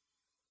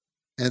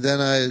 And then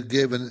I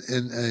gave an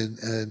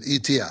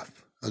ETF,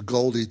 a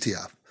gold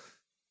ETF.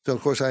 So,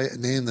 of course, I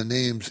named the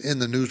names in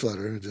the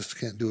newsletter. I just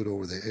can't do it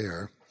over the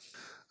air.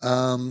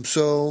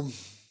 So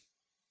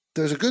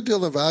there's a good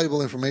deal of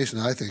valuable information,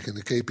 I think, in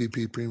the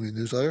KPP Premium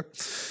newsletter.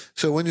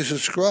 So when you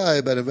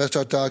subscribe at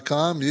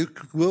InvestTalk.com, you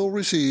will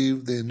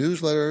receive the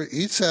newsletter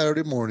each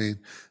Saturday morning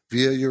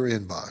via your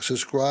inbox.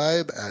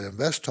 Subscribe at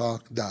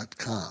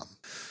InvestTalk.com.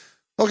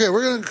 Okay,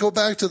 we're going to go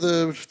back to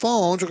the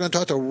phones. We're going to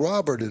talk to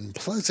Robert in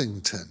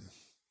Pleasanton.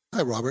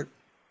 Hi, Robert.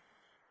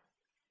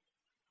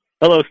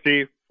 Hello,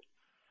 Steve.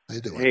 How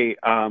you doing? Hey,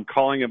 I'm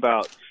calling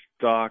about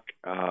stock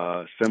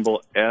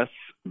symbol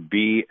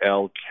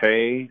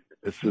SBLK.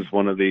 This is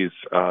one of these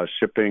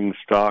shipping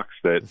stocks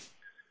that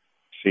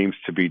seems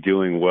to be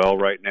doing well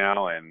right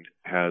now and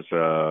has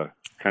a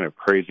kind of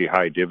crazy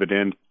high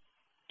dividend.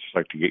 Just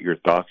like to get your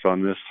thoughts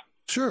on this.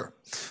 Sure.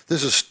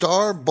 This is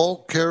Star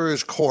Bulk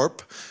Carriers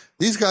Corp.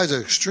 These guys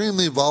are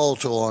extremely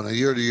volatile on a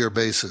year-to-year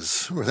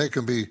basis, where they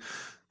can be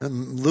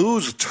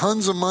lose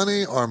tons of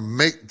money or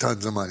make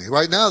tons of money.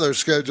 Right now, they're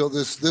scheduled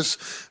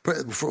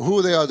for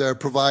who they are. They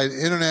provide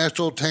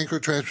international tanker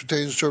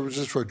transportation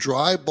services for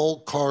dry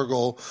bulk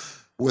cargo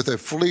with a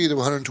fleet of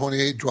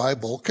 128 dry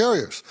bulk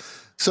carriers.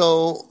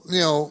 So,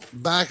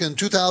 back in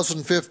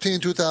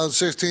 2015,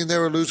 2016, they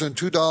were losing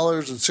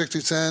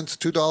 $2.60,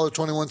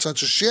 $2.21 a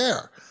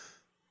share.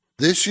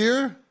 This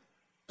year,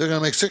 they're going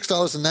to make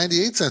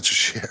 $6.98 a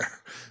share.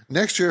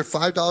 Next year,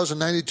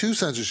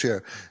 $5.92 a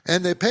share.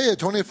 And they pay a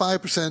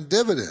 25%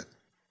 dividend.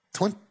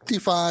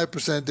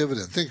 25%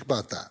 dividend. Think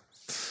about that.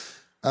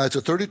 It's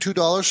a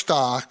 $32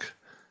 stock.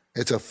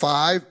 It's a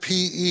 5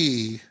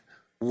 PE.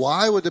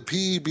 Why would the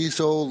PE be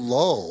so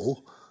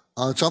low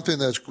on something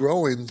that's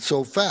growing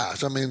so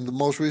fast? I mean, the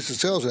most recent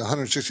sales are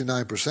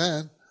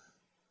 169%.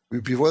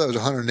 Before that was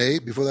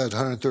 108. Before that was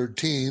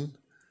 113.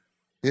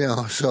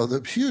 So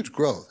the huge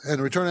growth. And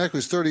return on equity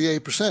is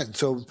 38%.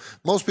 So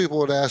most people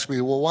would ask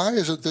me, well, why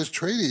isn't this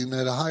trading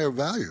at a higher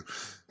value?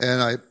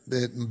 And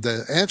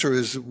the answer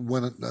is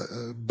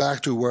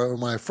back to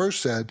when I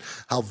first said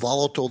how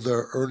volatile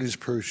their earnings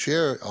per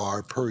share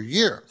are per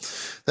year.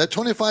 That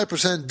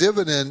 25%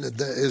 dividend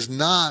is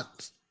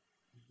not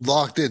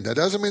locked in. That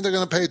doesn't mean they're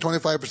going to pay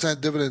 25%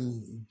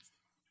 dividend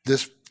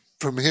this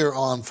from here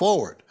on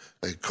forward.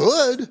 They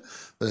could,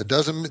 but it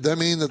doesn't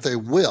mean that they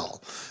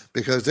will,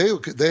 because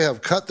they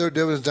have cut their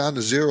dividends down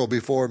to zero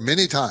before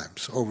many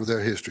times over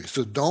their history.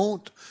 So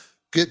don't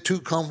get too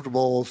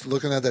comfortable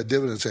looking at that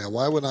dividend and saying,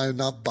 why would I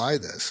not buy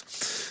this?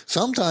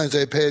 Sometimes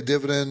they pay a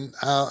dividend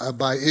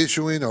by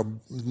issuing or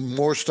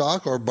more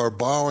stock or by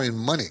borrowing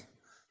money.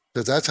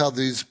 Because that's how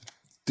these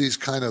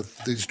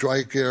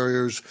dry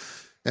carriers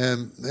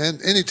and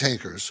any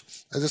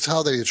tankers, that's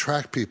how they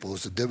attract people,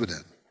 is a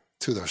dividend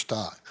to their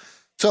stock.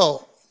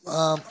 So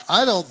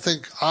I don't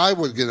think I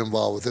would get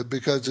involved with it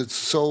because it's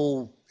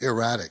so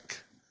erratic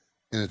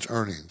in its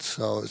earnings.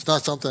 So it's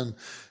not something,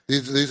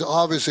 these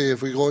obviously,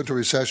 if we go into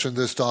recession,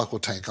 this stock will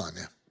tank on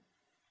you.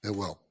 It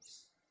will.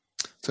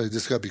 So you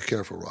just got to be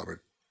careful,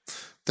 Robert.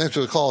 Thanks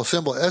for the call.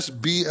 Symbol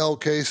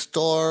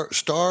SBLK,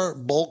 Star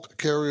Bulk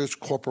Carriers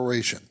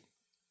Corporation.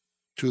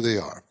 That's who they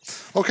are.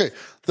 Okay,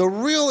 the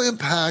real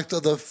impact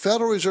of the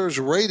Federal Reserve's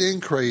rate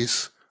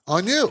increase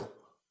on you,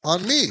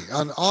 on me,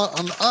 on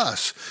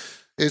us,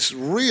 it's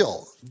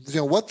real.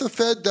 What the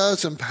Fed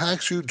does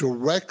impacts you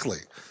directly.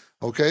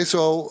 Okay,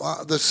 so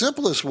the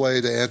simplest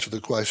way to answer the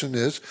question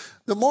is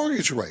the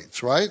mortgage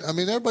rates, right? I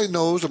mean, everybody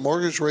knows the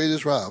mortgage rate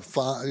is around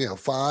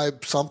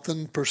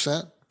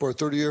 5% for a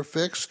 30-year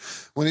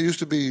fix when it used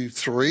to be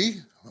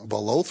 3,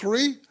 below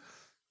 3,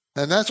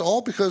 and that's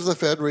all because of the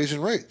Fed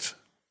raising rates.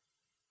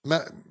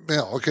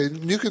 Okay,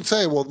 you can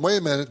say, well, wait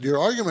a minute. Your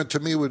argument to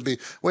me would be,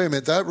 wait a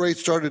minute, that rate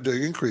started to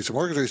increase. The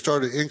mortgage rate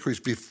started to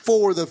increase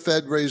before the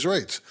Fed raised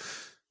rates.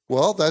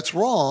 Well, that's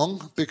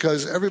wrong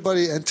because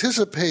everybody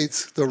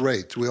anticipates the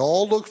rate. We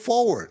all look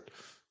forward.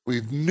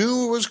 We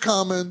knew it was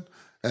coming,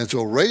 and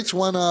so rates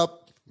went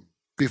up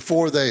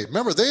before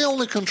remember, they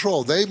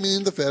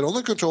mean the Fed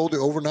only controlled the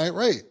overnight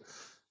rate,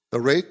 the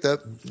rate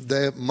that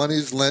the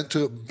money's lent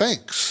to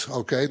banks,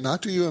 okay,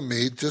 not to you and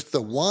me, just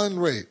the one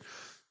rate,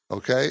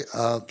 okay?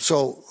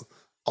 So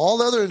all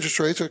the other interest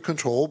rates are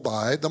controlled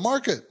by the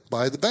market,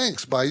 by the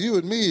banks, by you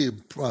and me,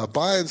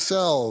 buy and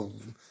sell,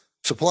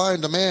 supply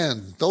and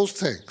demand, those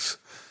things.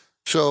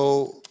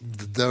 So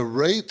the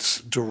rates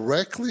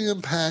directly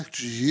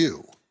impact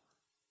you,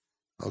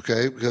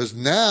 okay? Because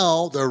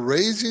now they're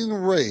raising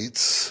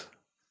rates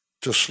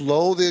to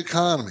slow the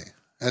economy.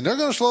 And they're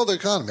going to slow the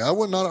economy. I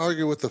would not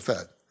argue with the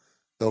Fed.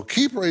 They'll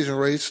keep raising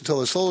rates until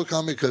they slow the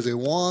economy because they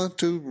want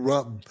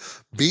to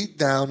beat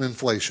down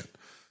inflation.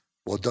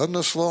 Well, doesn't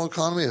a slow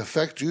economy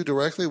affect you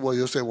directly? Well,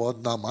 you'll say, well,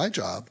 not my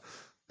job.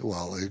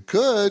 Well, it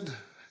could.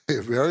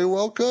 It very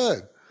well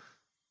could.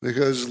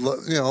 Because,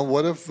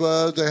 what if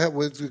they have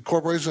with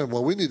corporations,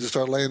 well, we need to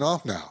start laying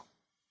off now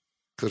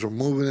because we're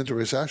moving into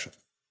recession.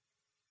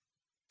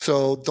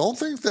 So don't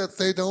think that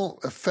they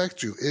don't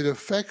affect you. It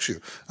affects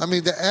you. I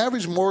mean, the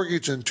average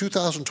mortgage in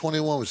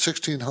 2021 was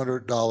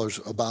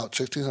 $1,600, about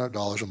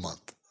 $1,600 a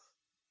month.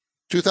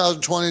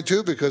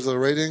 2022, because of the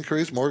rate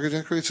increase, mortgage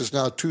increase, is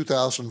now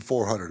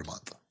 $2,400 a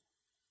month.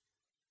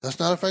 That's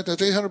not affecting.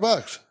 That's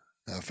 $800.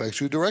 That affects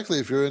you directly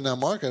if you're in that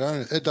market.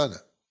 It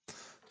doesn't.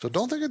 So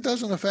don't think it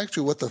doesn't affect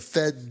you what the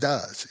Fed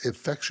does. It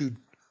affects you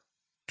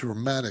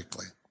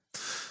dramatically.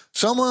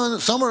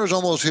 Summer is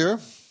almost here,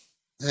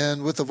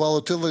 and with the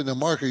volatility in the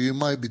market, you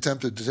might be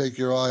tempted to take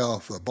your eye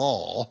off the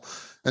ball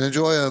and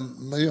enjoy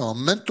a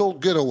mental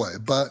getaway.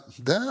 But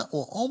that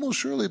will almost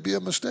surely be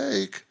a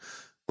mistake.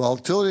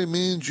 Volatility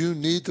means you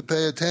need to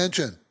pay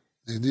attention.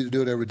 You need to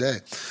do it every day.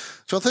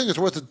 So I think it's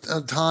worth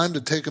a time to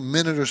take a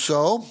minute or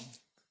so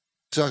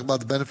to talk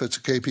about the benefits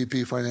of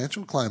KPP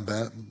Financial.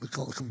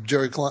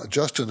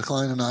 Justin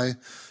Klein and I,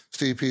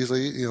 Steve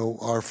Peasley,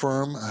 our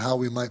firm, how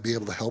we might be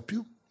able to help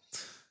you.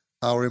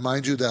 I'll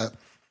remind you that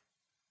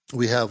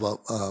we have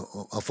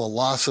a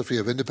philosophy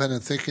of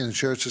independent thinking and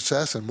shared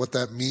success, and what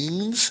that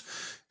means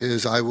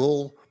is I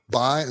will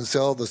buy and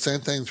sell the same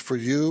things for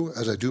you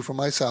as I do for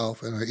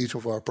myself in each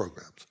of our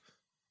programs.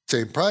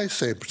 Same price,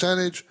 same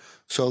percentage,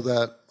 so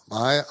that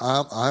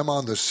I'm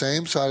on the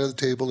same side of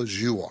the table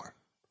as you are.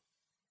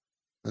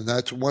 And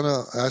that's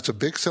a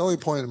big selling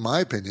point in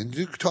my opinion.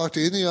 You can talk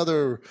to any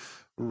other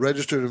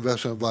registered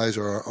investment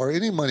advisor or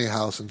any money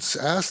house and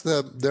ask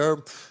them their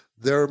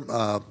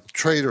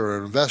trader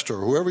or investor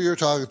or whoever you're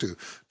talking to,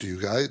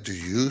 do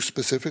you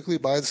specifically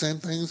buy the same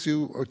things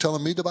you are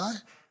telling me to buy?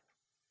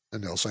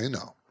 And they'll say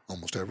no,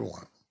 almost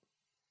everyone.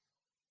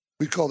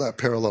 We call that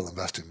parallel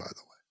investing, by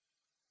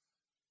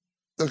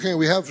the way. Okay,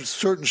 we have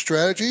certain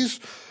strategies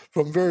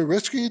from very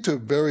risky to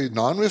very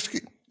non-risky.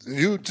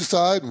 You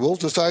decide, we'll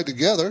decide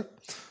together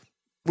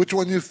which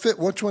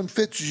one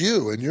fits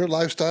you and your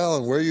lifestyle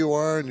and where you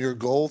are and your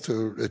goal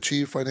to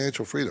achieve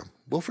financial freedom.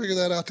 We'll figure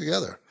that out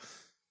together.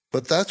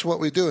 But that's what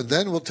we do. And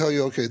then we'll tell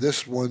you, okay,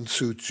 this one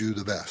suits you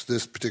the best,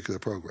 this particular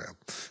program.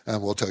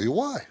 And we'll tell you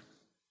why.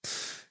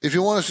 If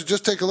you want us to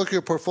just take a look at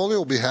your portfolio,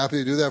 we'll be happy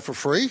to do that for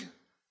free.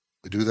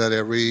 We do that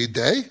every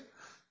day.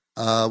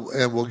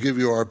 And we'll give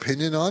you our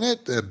opinion on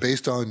it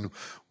based on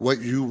what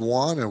you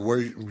want and where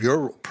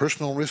your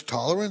personal risk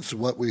tolerance,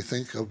 what we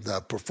think of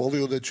that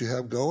portfolio that you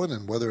have going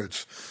and whether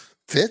it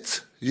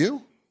fits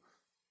you.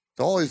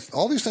 All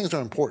these things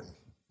are important,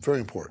 very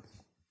important.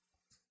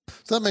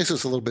 So that makes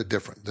us a little bit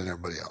different than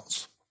everybody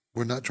else.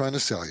 We're not trying to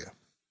sell you.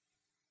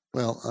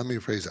 Well, let me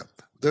rephrase that.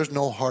 There's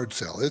no hard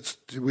sell.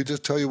 We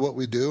just tell you what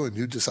we do and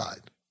you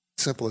decide.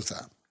 Simple as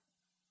that.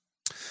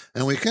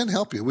 And we can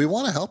help you. We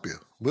want to help you.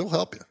 We'll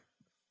help you.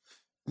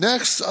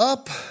 Next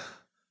up,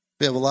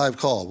 we have a live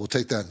call. We'll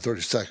take that in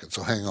 30 seconds,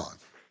 so hang on.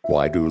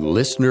 Why do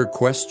listener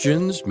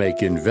questions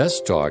make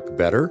Invest Talk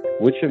better?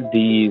 Which of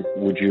these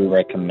would you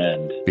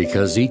recommend?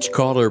 Because each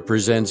caller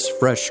presents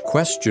fresh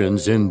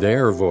questions in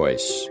their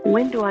voice.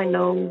 When do I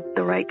know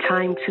the right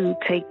time to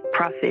take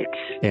profits?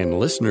 And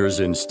listeners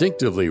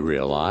instinctively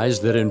realize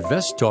that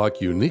Invest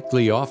Talk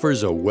uniquely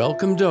offers a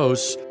welcome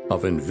dose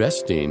of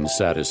investing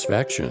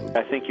satisfaction.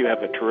 I think you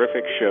have a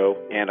terrific show,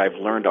 and I've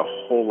learned a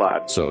whole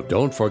lot. So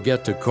don't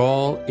forget to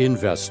call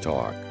Invest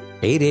Talk.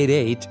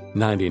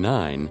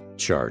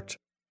 888-99-CHART.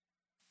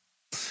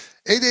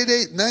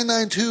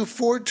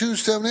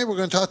 888-992-4278. We're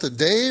going to talk to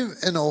Dave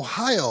in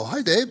Ohio.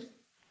 Hi, Dave.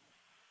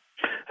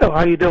 Oh,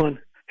 how you doing?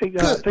 Hey,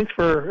 thanks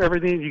for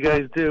everything you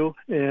guys do,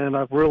 and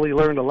I've really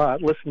learned a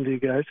lot listening to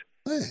you guys.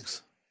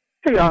 Thanks.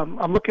 Hey,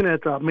 I'm looking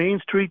at Main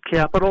Street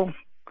Capital.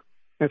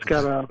 It's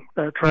got an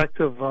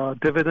attractive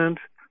dividend,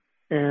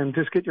 and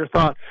just get your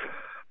thoughts.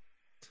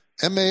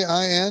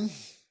 MAIN?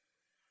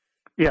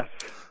 Yes.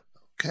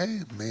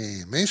 Okay,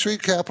 Main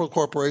Street Capital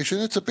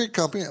Corporation. It's a big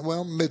company,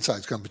 well,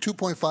 mid-sized company,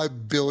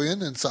 $2.5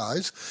 billion in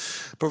size.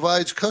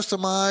 Provides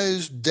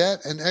customized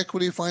debt and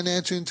equity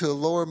financing to the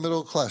lower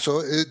middle class.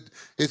 So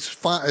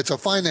it's a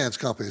finance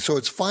company. So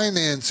it's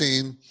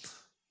financing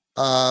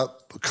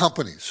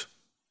companies,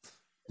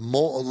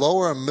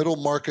 lower and middle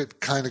market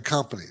kind of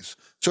companies.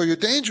 So your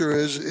danger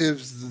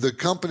is the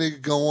company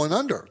going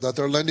under that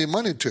they're lending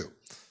money to.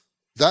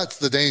 That's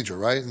the danger,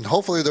 right? And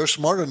hopefully they're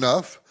smart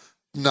enough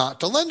not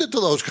to lend it to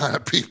those kind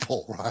of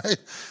people, right?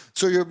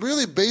 So you're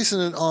really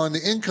basing it on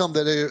the income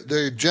that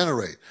they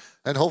generate,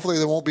 and hopefully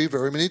there won't be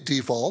very many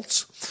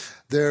defaults.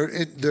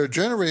 They're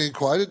generating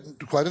quite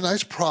a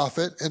nice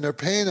profit, and they're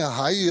paying a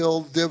high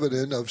yield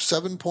dividend of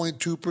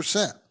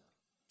 7.2%.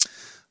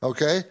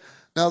 Okay,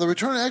 now the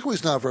return on equity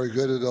is not very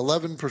good at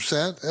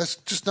 11%. That's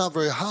just not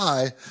very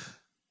high,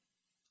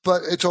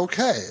 but it's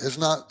okay. It's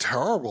not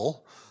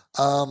terrible.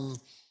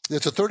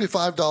 It's a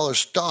 $35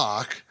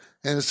 stock.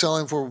 And it's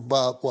selling for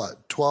about,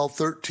 12,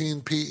 13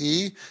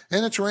 PE?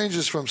 And it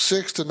ranges from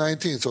 6 to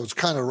 19, so it's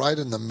kind of right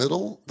in the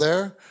middle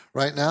there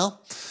right now.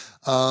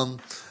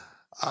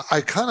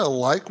 I kind of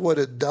like what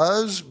it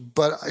does,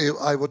 but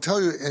I will tell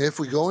you, if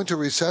we go into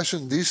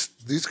recession, these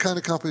kind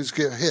of companies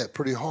get hit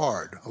pretty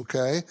hard,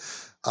 okay?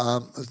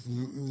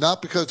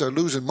 Not because they're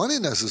losing money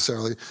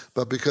necessarily,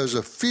 but because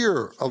of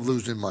fear of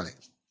losing money.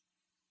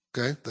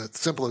 Okay? That's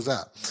simple as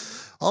that.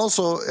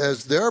 Also,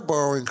 as their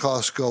borrowing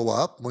costs go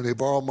up, when they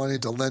borrow money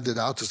to lend it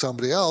out to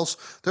somebody else,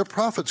 their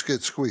profits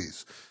get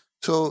squeezed.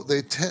 So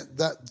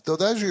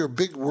those are your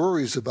big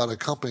worries about a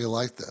company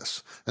like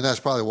this, and that's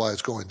probably why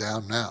it's going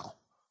down now.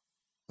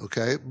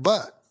 Okay,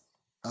 but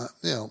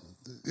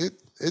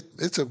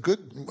it's a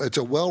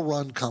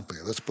well-run company.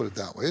 Let's put it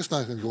that way. It's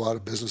not going to go out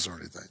of business or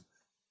anything.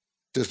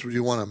 Just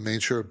you want to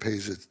make sure it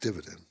pays its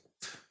dividend.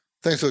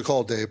 Thanks for the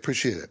call, Dave.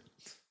 Appreciate it.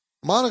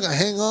 Monica,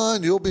 hang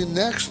on. You'll be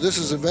next. This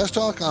is Invest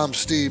Talk. I'm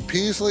Steve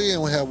Peasley,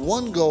 and we have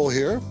one goal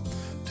here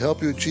to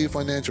help you achieve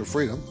financial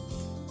freedom.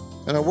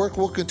 And our work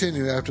will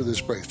continue after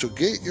this break. So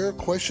get your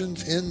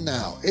questions in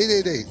now.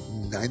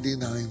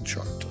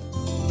 888-99-CHART.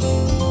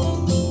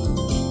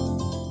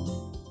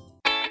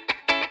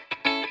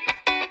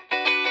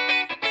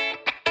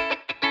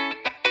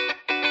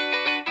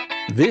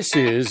 This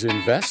is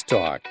Invest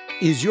Talk.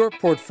 Is your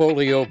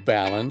portfolio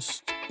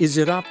balanced? Is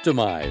it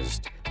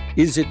optimized?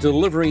 Is it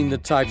delivering the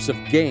types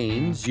of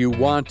gains you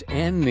want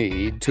and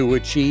need to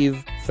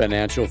achieve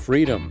financial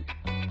freedom?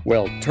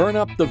 Well, turn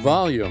up the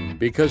volume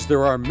because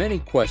there are many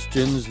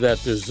questions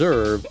that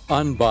deserve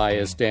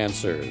unbiased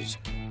answers.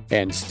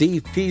 And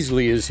Steve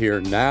Peasley is here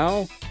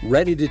now,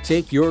 ready to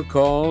take your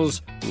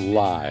calls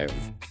live.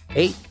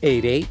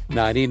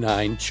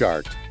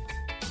 888-99-CHART.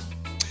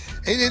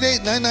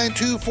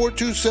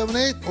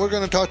 888-992-4278. We're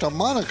going to talk to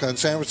Monica in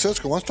San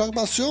Francisco. Wants to talk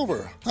about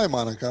silver. Hi,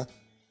 Monica.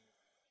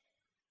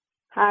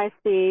 Hi,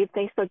 Steve.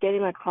 Thanks for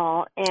getting my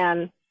call.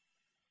 And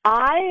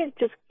I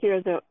just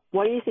curious,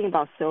 what do you think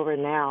about silver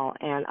now?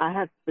 And I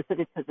have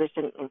specific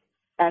position in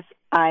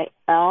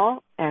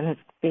SIL, and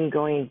it's been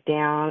going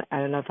down. I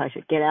don't know if I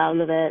should get out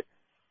of it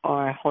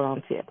or hold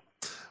on to it.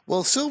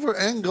 Well, silver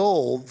and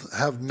gold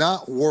have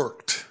not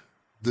worked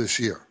this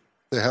year.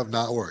 They have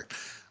not worked.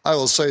 I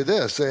will say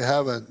this, they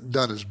haven't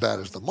done as bad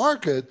as the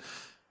market.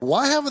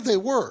 Why haven't they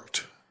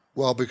worked?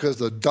 Well, because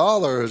the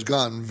dollar has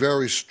gotten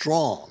very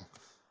strong.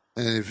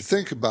 And if you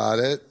think about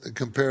it,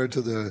 compared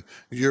to the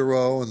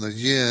euro and the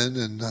yen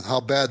and how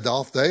bad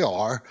off they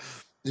are,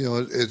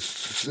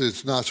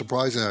 it's not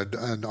surprising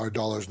and our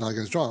dollar is not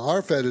getting strong.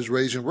 Our Fed is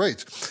raising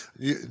rates.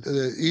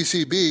 The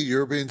ECB,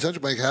 European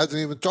Central Bank,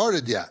 hasn't even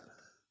started yet.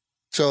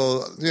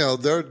 So,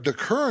 the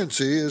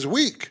currency is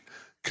weak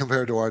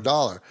compared to our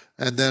dollar.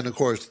 And then, of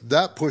course,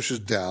 that pushes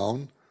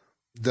down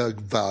the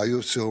value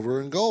of silver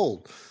and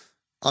gold.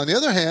 On the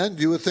other hand,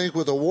 you would think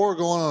with a war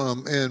going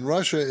on in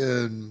Russia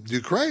and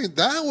Ukraine,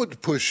 that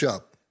would push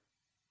up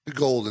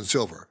gold and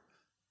silver.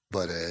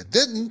 But it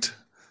didn't.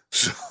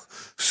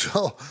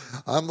 So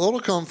I'm a little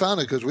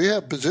confounded because we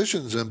have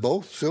positions in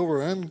both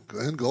silver and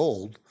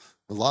gold,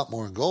 a lot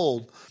more in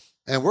gold,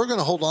 and we're going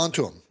to hold on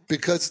to them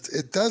because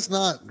it does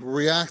not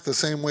react the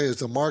same way as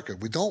the market.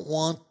 We don't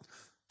want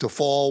to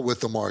fall with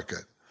the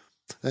market.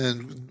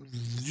 And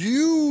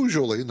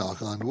usually,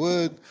 knock on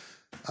wood,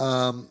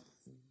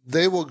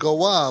 they will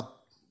go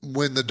up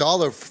when the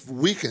dollar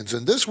weakens.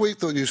 And this week,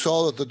 though, you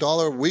saw that the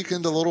dollar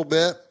weakened a little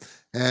bit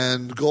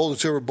and gold and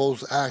silver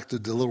both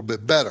acted a little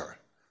bit better,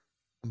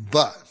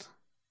 but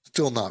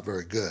still not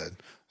very good.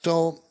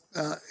 So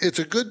it's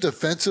a good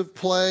defensive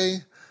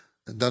play.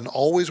 It doesn't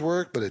always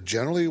work, but it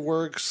generally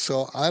works.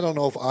 So I don't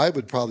know if I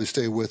would probably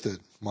stay with it,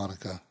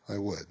 Monica. I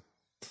would.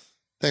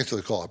 Thanks for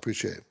the call. I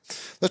appreciate it.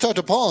 Let's talk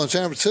to Paul in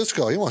San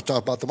Francisco. He wants to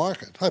talk about the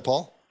market. Hi,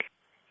 Paul.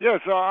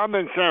 Yes, I'm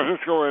in San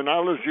Francisco, and I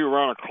listen to you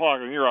around the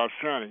clock, and you're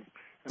outstanding.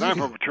 And I'm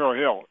from Potrero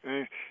Hill.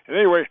 And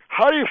anyway,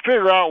 how do you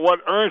figure out what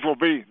earnings will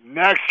be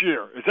next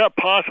year? Is that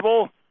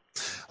possible?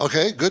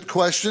 Okay, good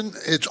question.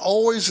 It's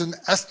always an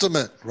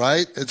estimate,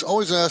 right? It's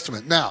always an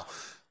estimate. Now,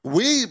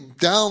 we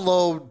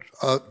download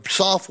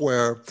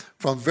software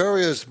from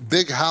various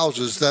big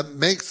houses that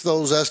makes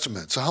those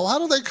estimates. So how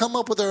do they come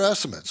up with their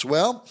estimates?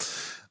 Well,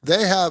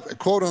 they have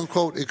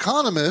quote-unquote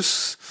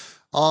economists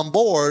on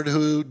board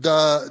who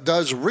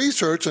does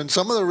research, and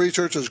some of the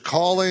research is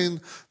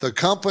calling the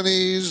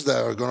companies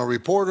that are going to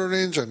report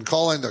earnings and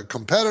calling their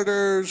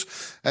competitors,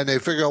 and they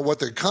figure out what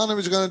the economy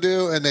is going to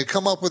do, and they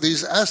come up with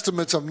these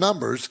estimates of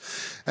numbers.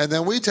 And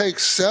then we take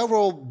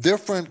several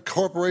different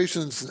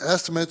corporations'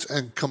 estimates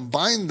and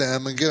combine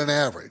them and get an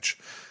average.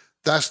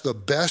 That's the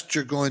best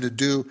you're going to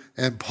do.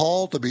 And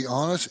Paul, to be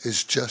honest,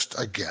 is just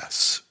a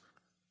guess.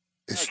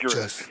 It's accurate.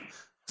 Just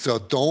so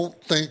don't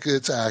think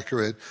it's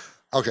accurate.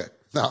 Okay.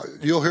 Now,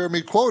 you'll hear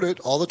me quote it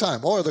all the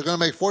time. Oh, they're going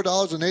to make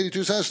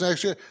 $4.82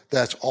 next year.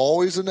 That's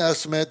always an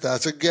estimate.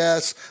 That's a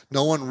guess.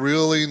 No one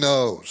really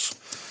knows.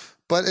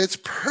 But it's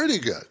pretty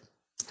good.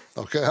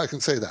 Okay, I can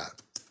say that.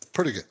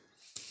 Pretty good.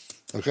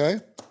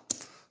 Okay?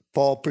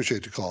 Paul,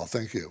 appreciate the call.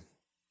 Thank you.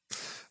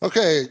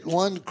 Okay,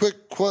 one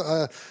quick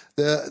the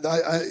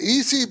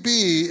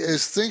ECB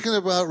is thinking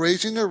about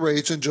raising their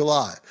rates in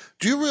July.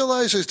 Do you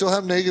realize they still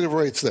have negative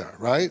rates there,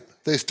 right?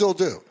 They still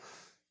do.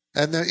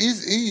 And the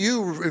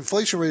EU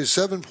inflation rate is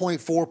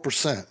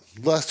 7.4%,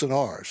 less than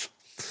ours.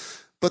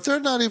 But they're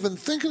not even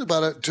thinking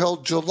about it until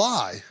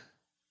July.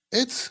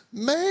 It's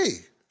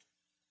May.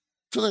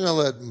 So they're going to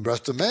let the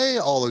rest of May,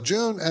 all of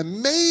June,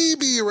 and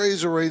maybe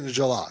raise the rate in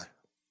July.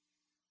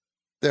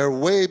 They're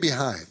way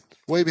behind,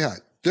 way behind.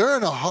 They're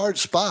in a hard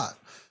spot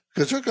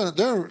because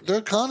their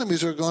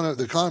economies are going to,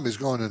 the economy is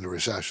going into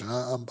recession.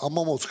 I'm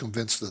almost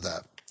convinced of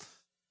that.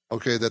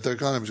 Okay, that their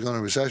economy is going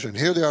into recession.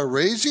 Here they are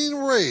raising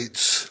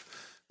rates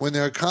when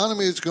their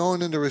economy is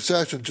going into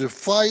recession to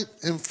fight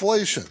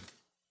inflation.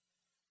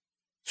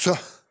 So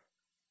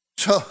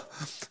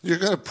you're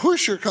going to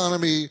push your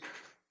economy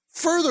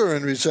further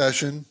in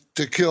recession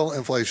to kill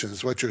inflation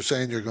is what you're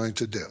saying you're going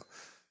to do.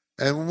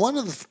 And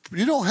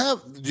you don't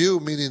have, you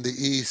meaning the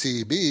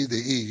ECB,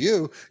 the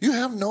EU, you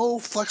have no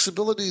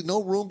flexibility,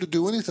 no room to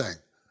do anything.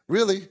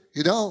 Really,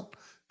 you don't,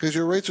 because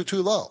your rates are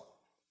too low.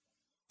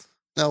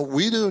 Now,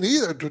 we don't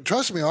either.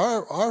 Trust me,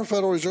 our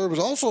Federal Reserve is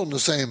also in the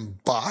same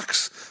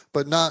box,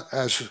 but not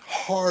as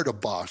hard a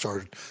box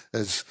or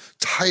as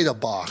tight a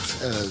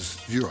box as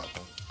Europe.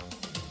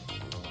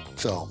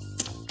 So,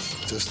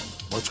 just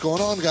what's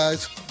going on,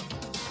 guys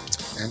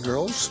and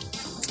girls?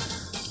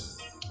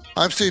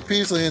 I'm Steve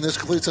Peasley, and this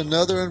completes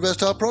another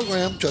Invest Talk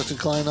program. Justin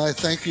Klein and I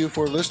thank you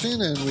for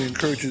listening, and we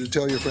encourage you to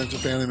tell your friends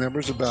and family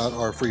members about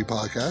our free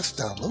podcast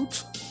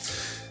downloads.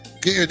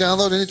 Get your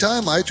download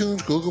anytime,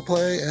 iTunes, Google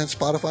Play, and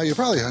Spotify. You're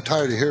probably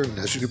tired of hearing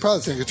this. You probably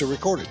think it's a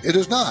recording. It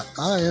is not.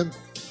 I am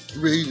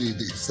reading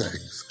these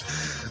things.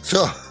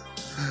 So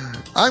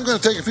I'm going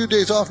to take a few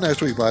days off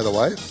next week, by the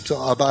way. So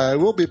I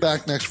will be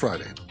back next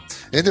Friday.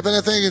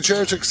 Independent thinking and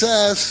share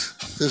success.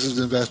 This is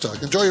Invest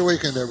Talk. Enjoy your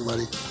weekend,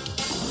 everybody.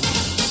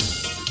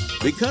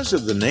 Because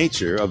of the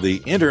nature of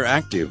the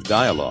interactive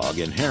dialogue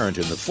inherent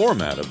in the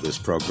format of this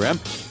program,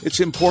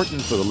 it's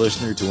important for the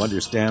listener to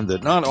understand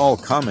that not all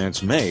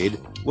comments made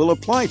will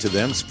apply to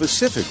them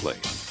specifically.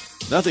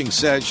 Nothing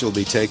said shall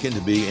be taken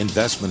to be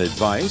investment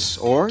advice,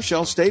 or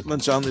shall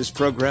statements on this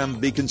program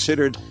be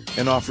considered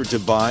an offer to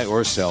buy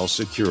or sell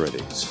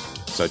securities.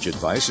 Such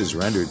advice is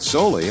rendered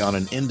solely on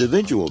an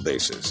individual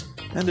basis,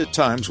 and at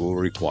times will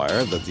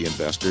require that the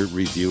investor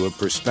review a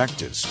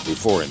prospectus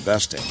before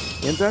investing.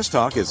 Invest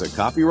Talk is a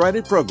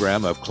copyrighted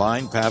program of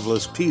Klein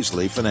Pavlis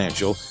Peasley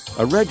Financial,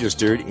 a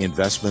registered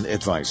investment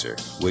advisor,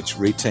 which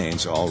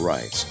retains all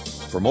rights.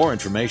 For more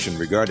information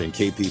regarding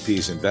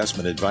KPP's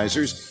investment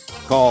advisors,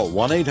 call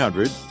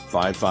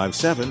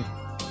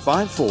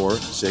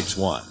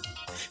 1-800-557-5461.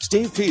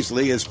 Steve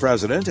Peasley is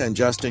President and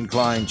Justin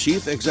Klein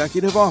Chief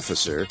Executive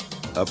Officer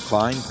of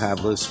Klein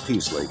Pavlis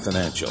Peasley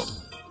Financial.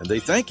 And they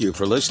thank you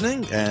for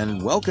listening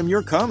and welcome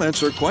your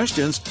comments or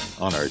questions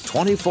on our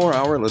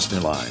 24-hour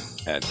listening line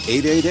at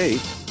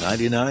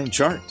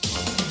 888-99-CHART.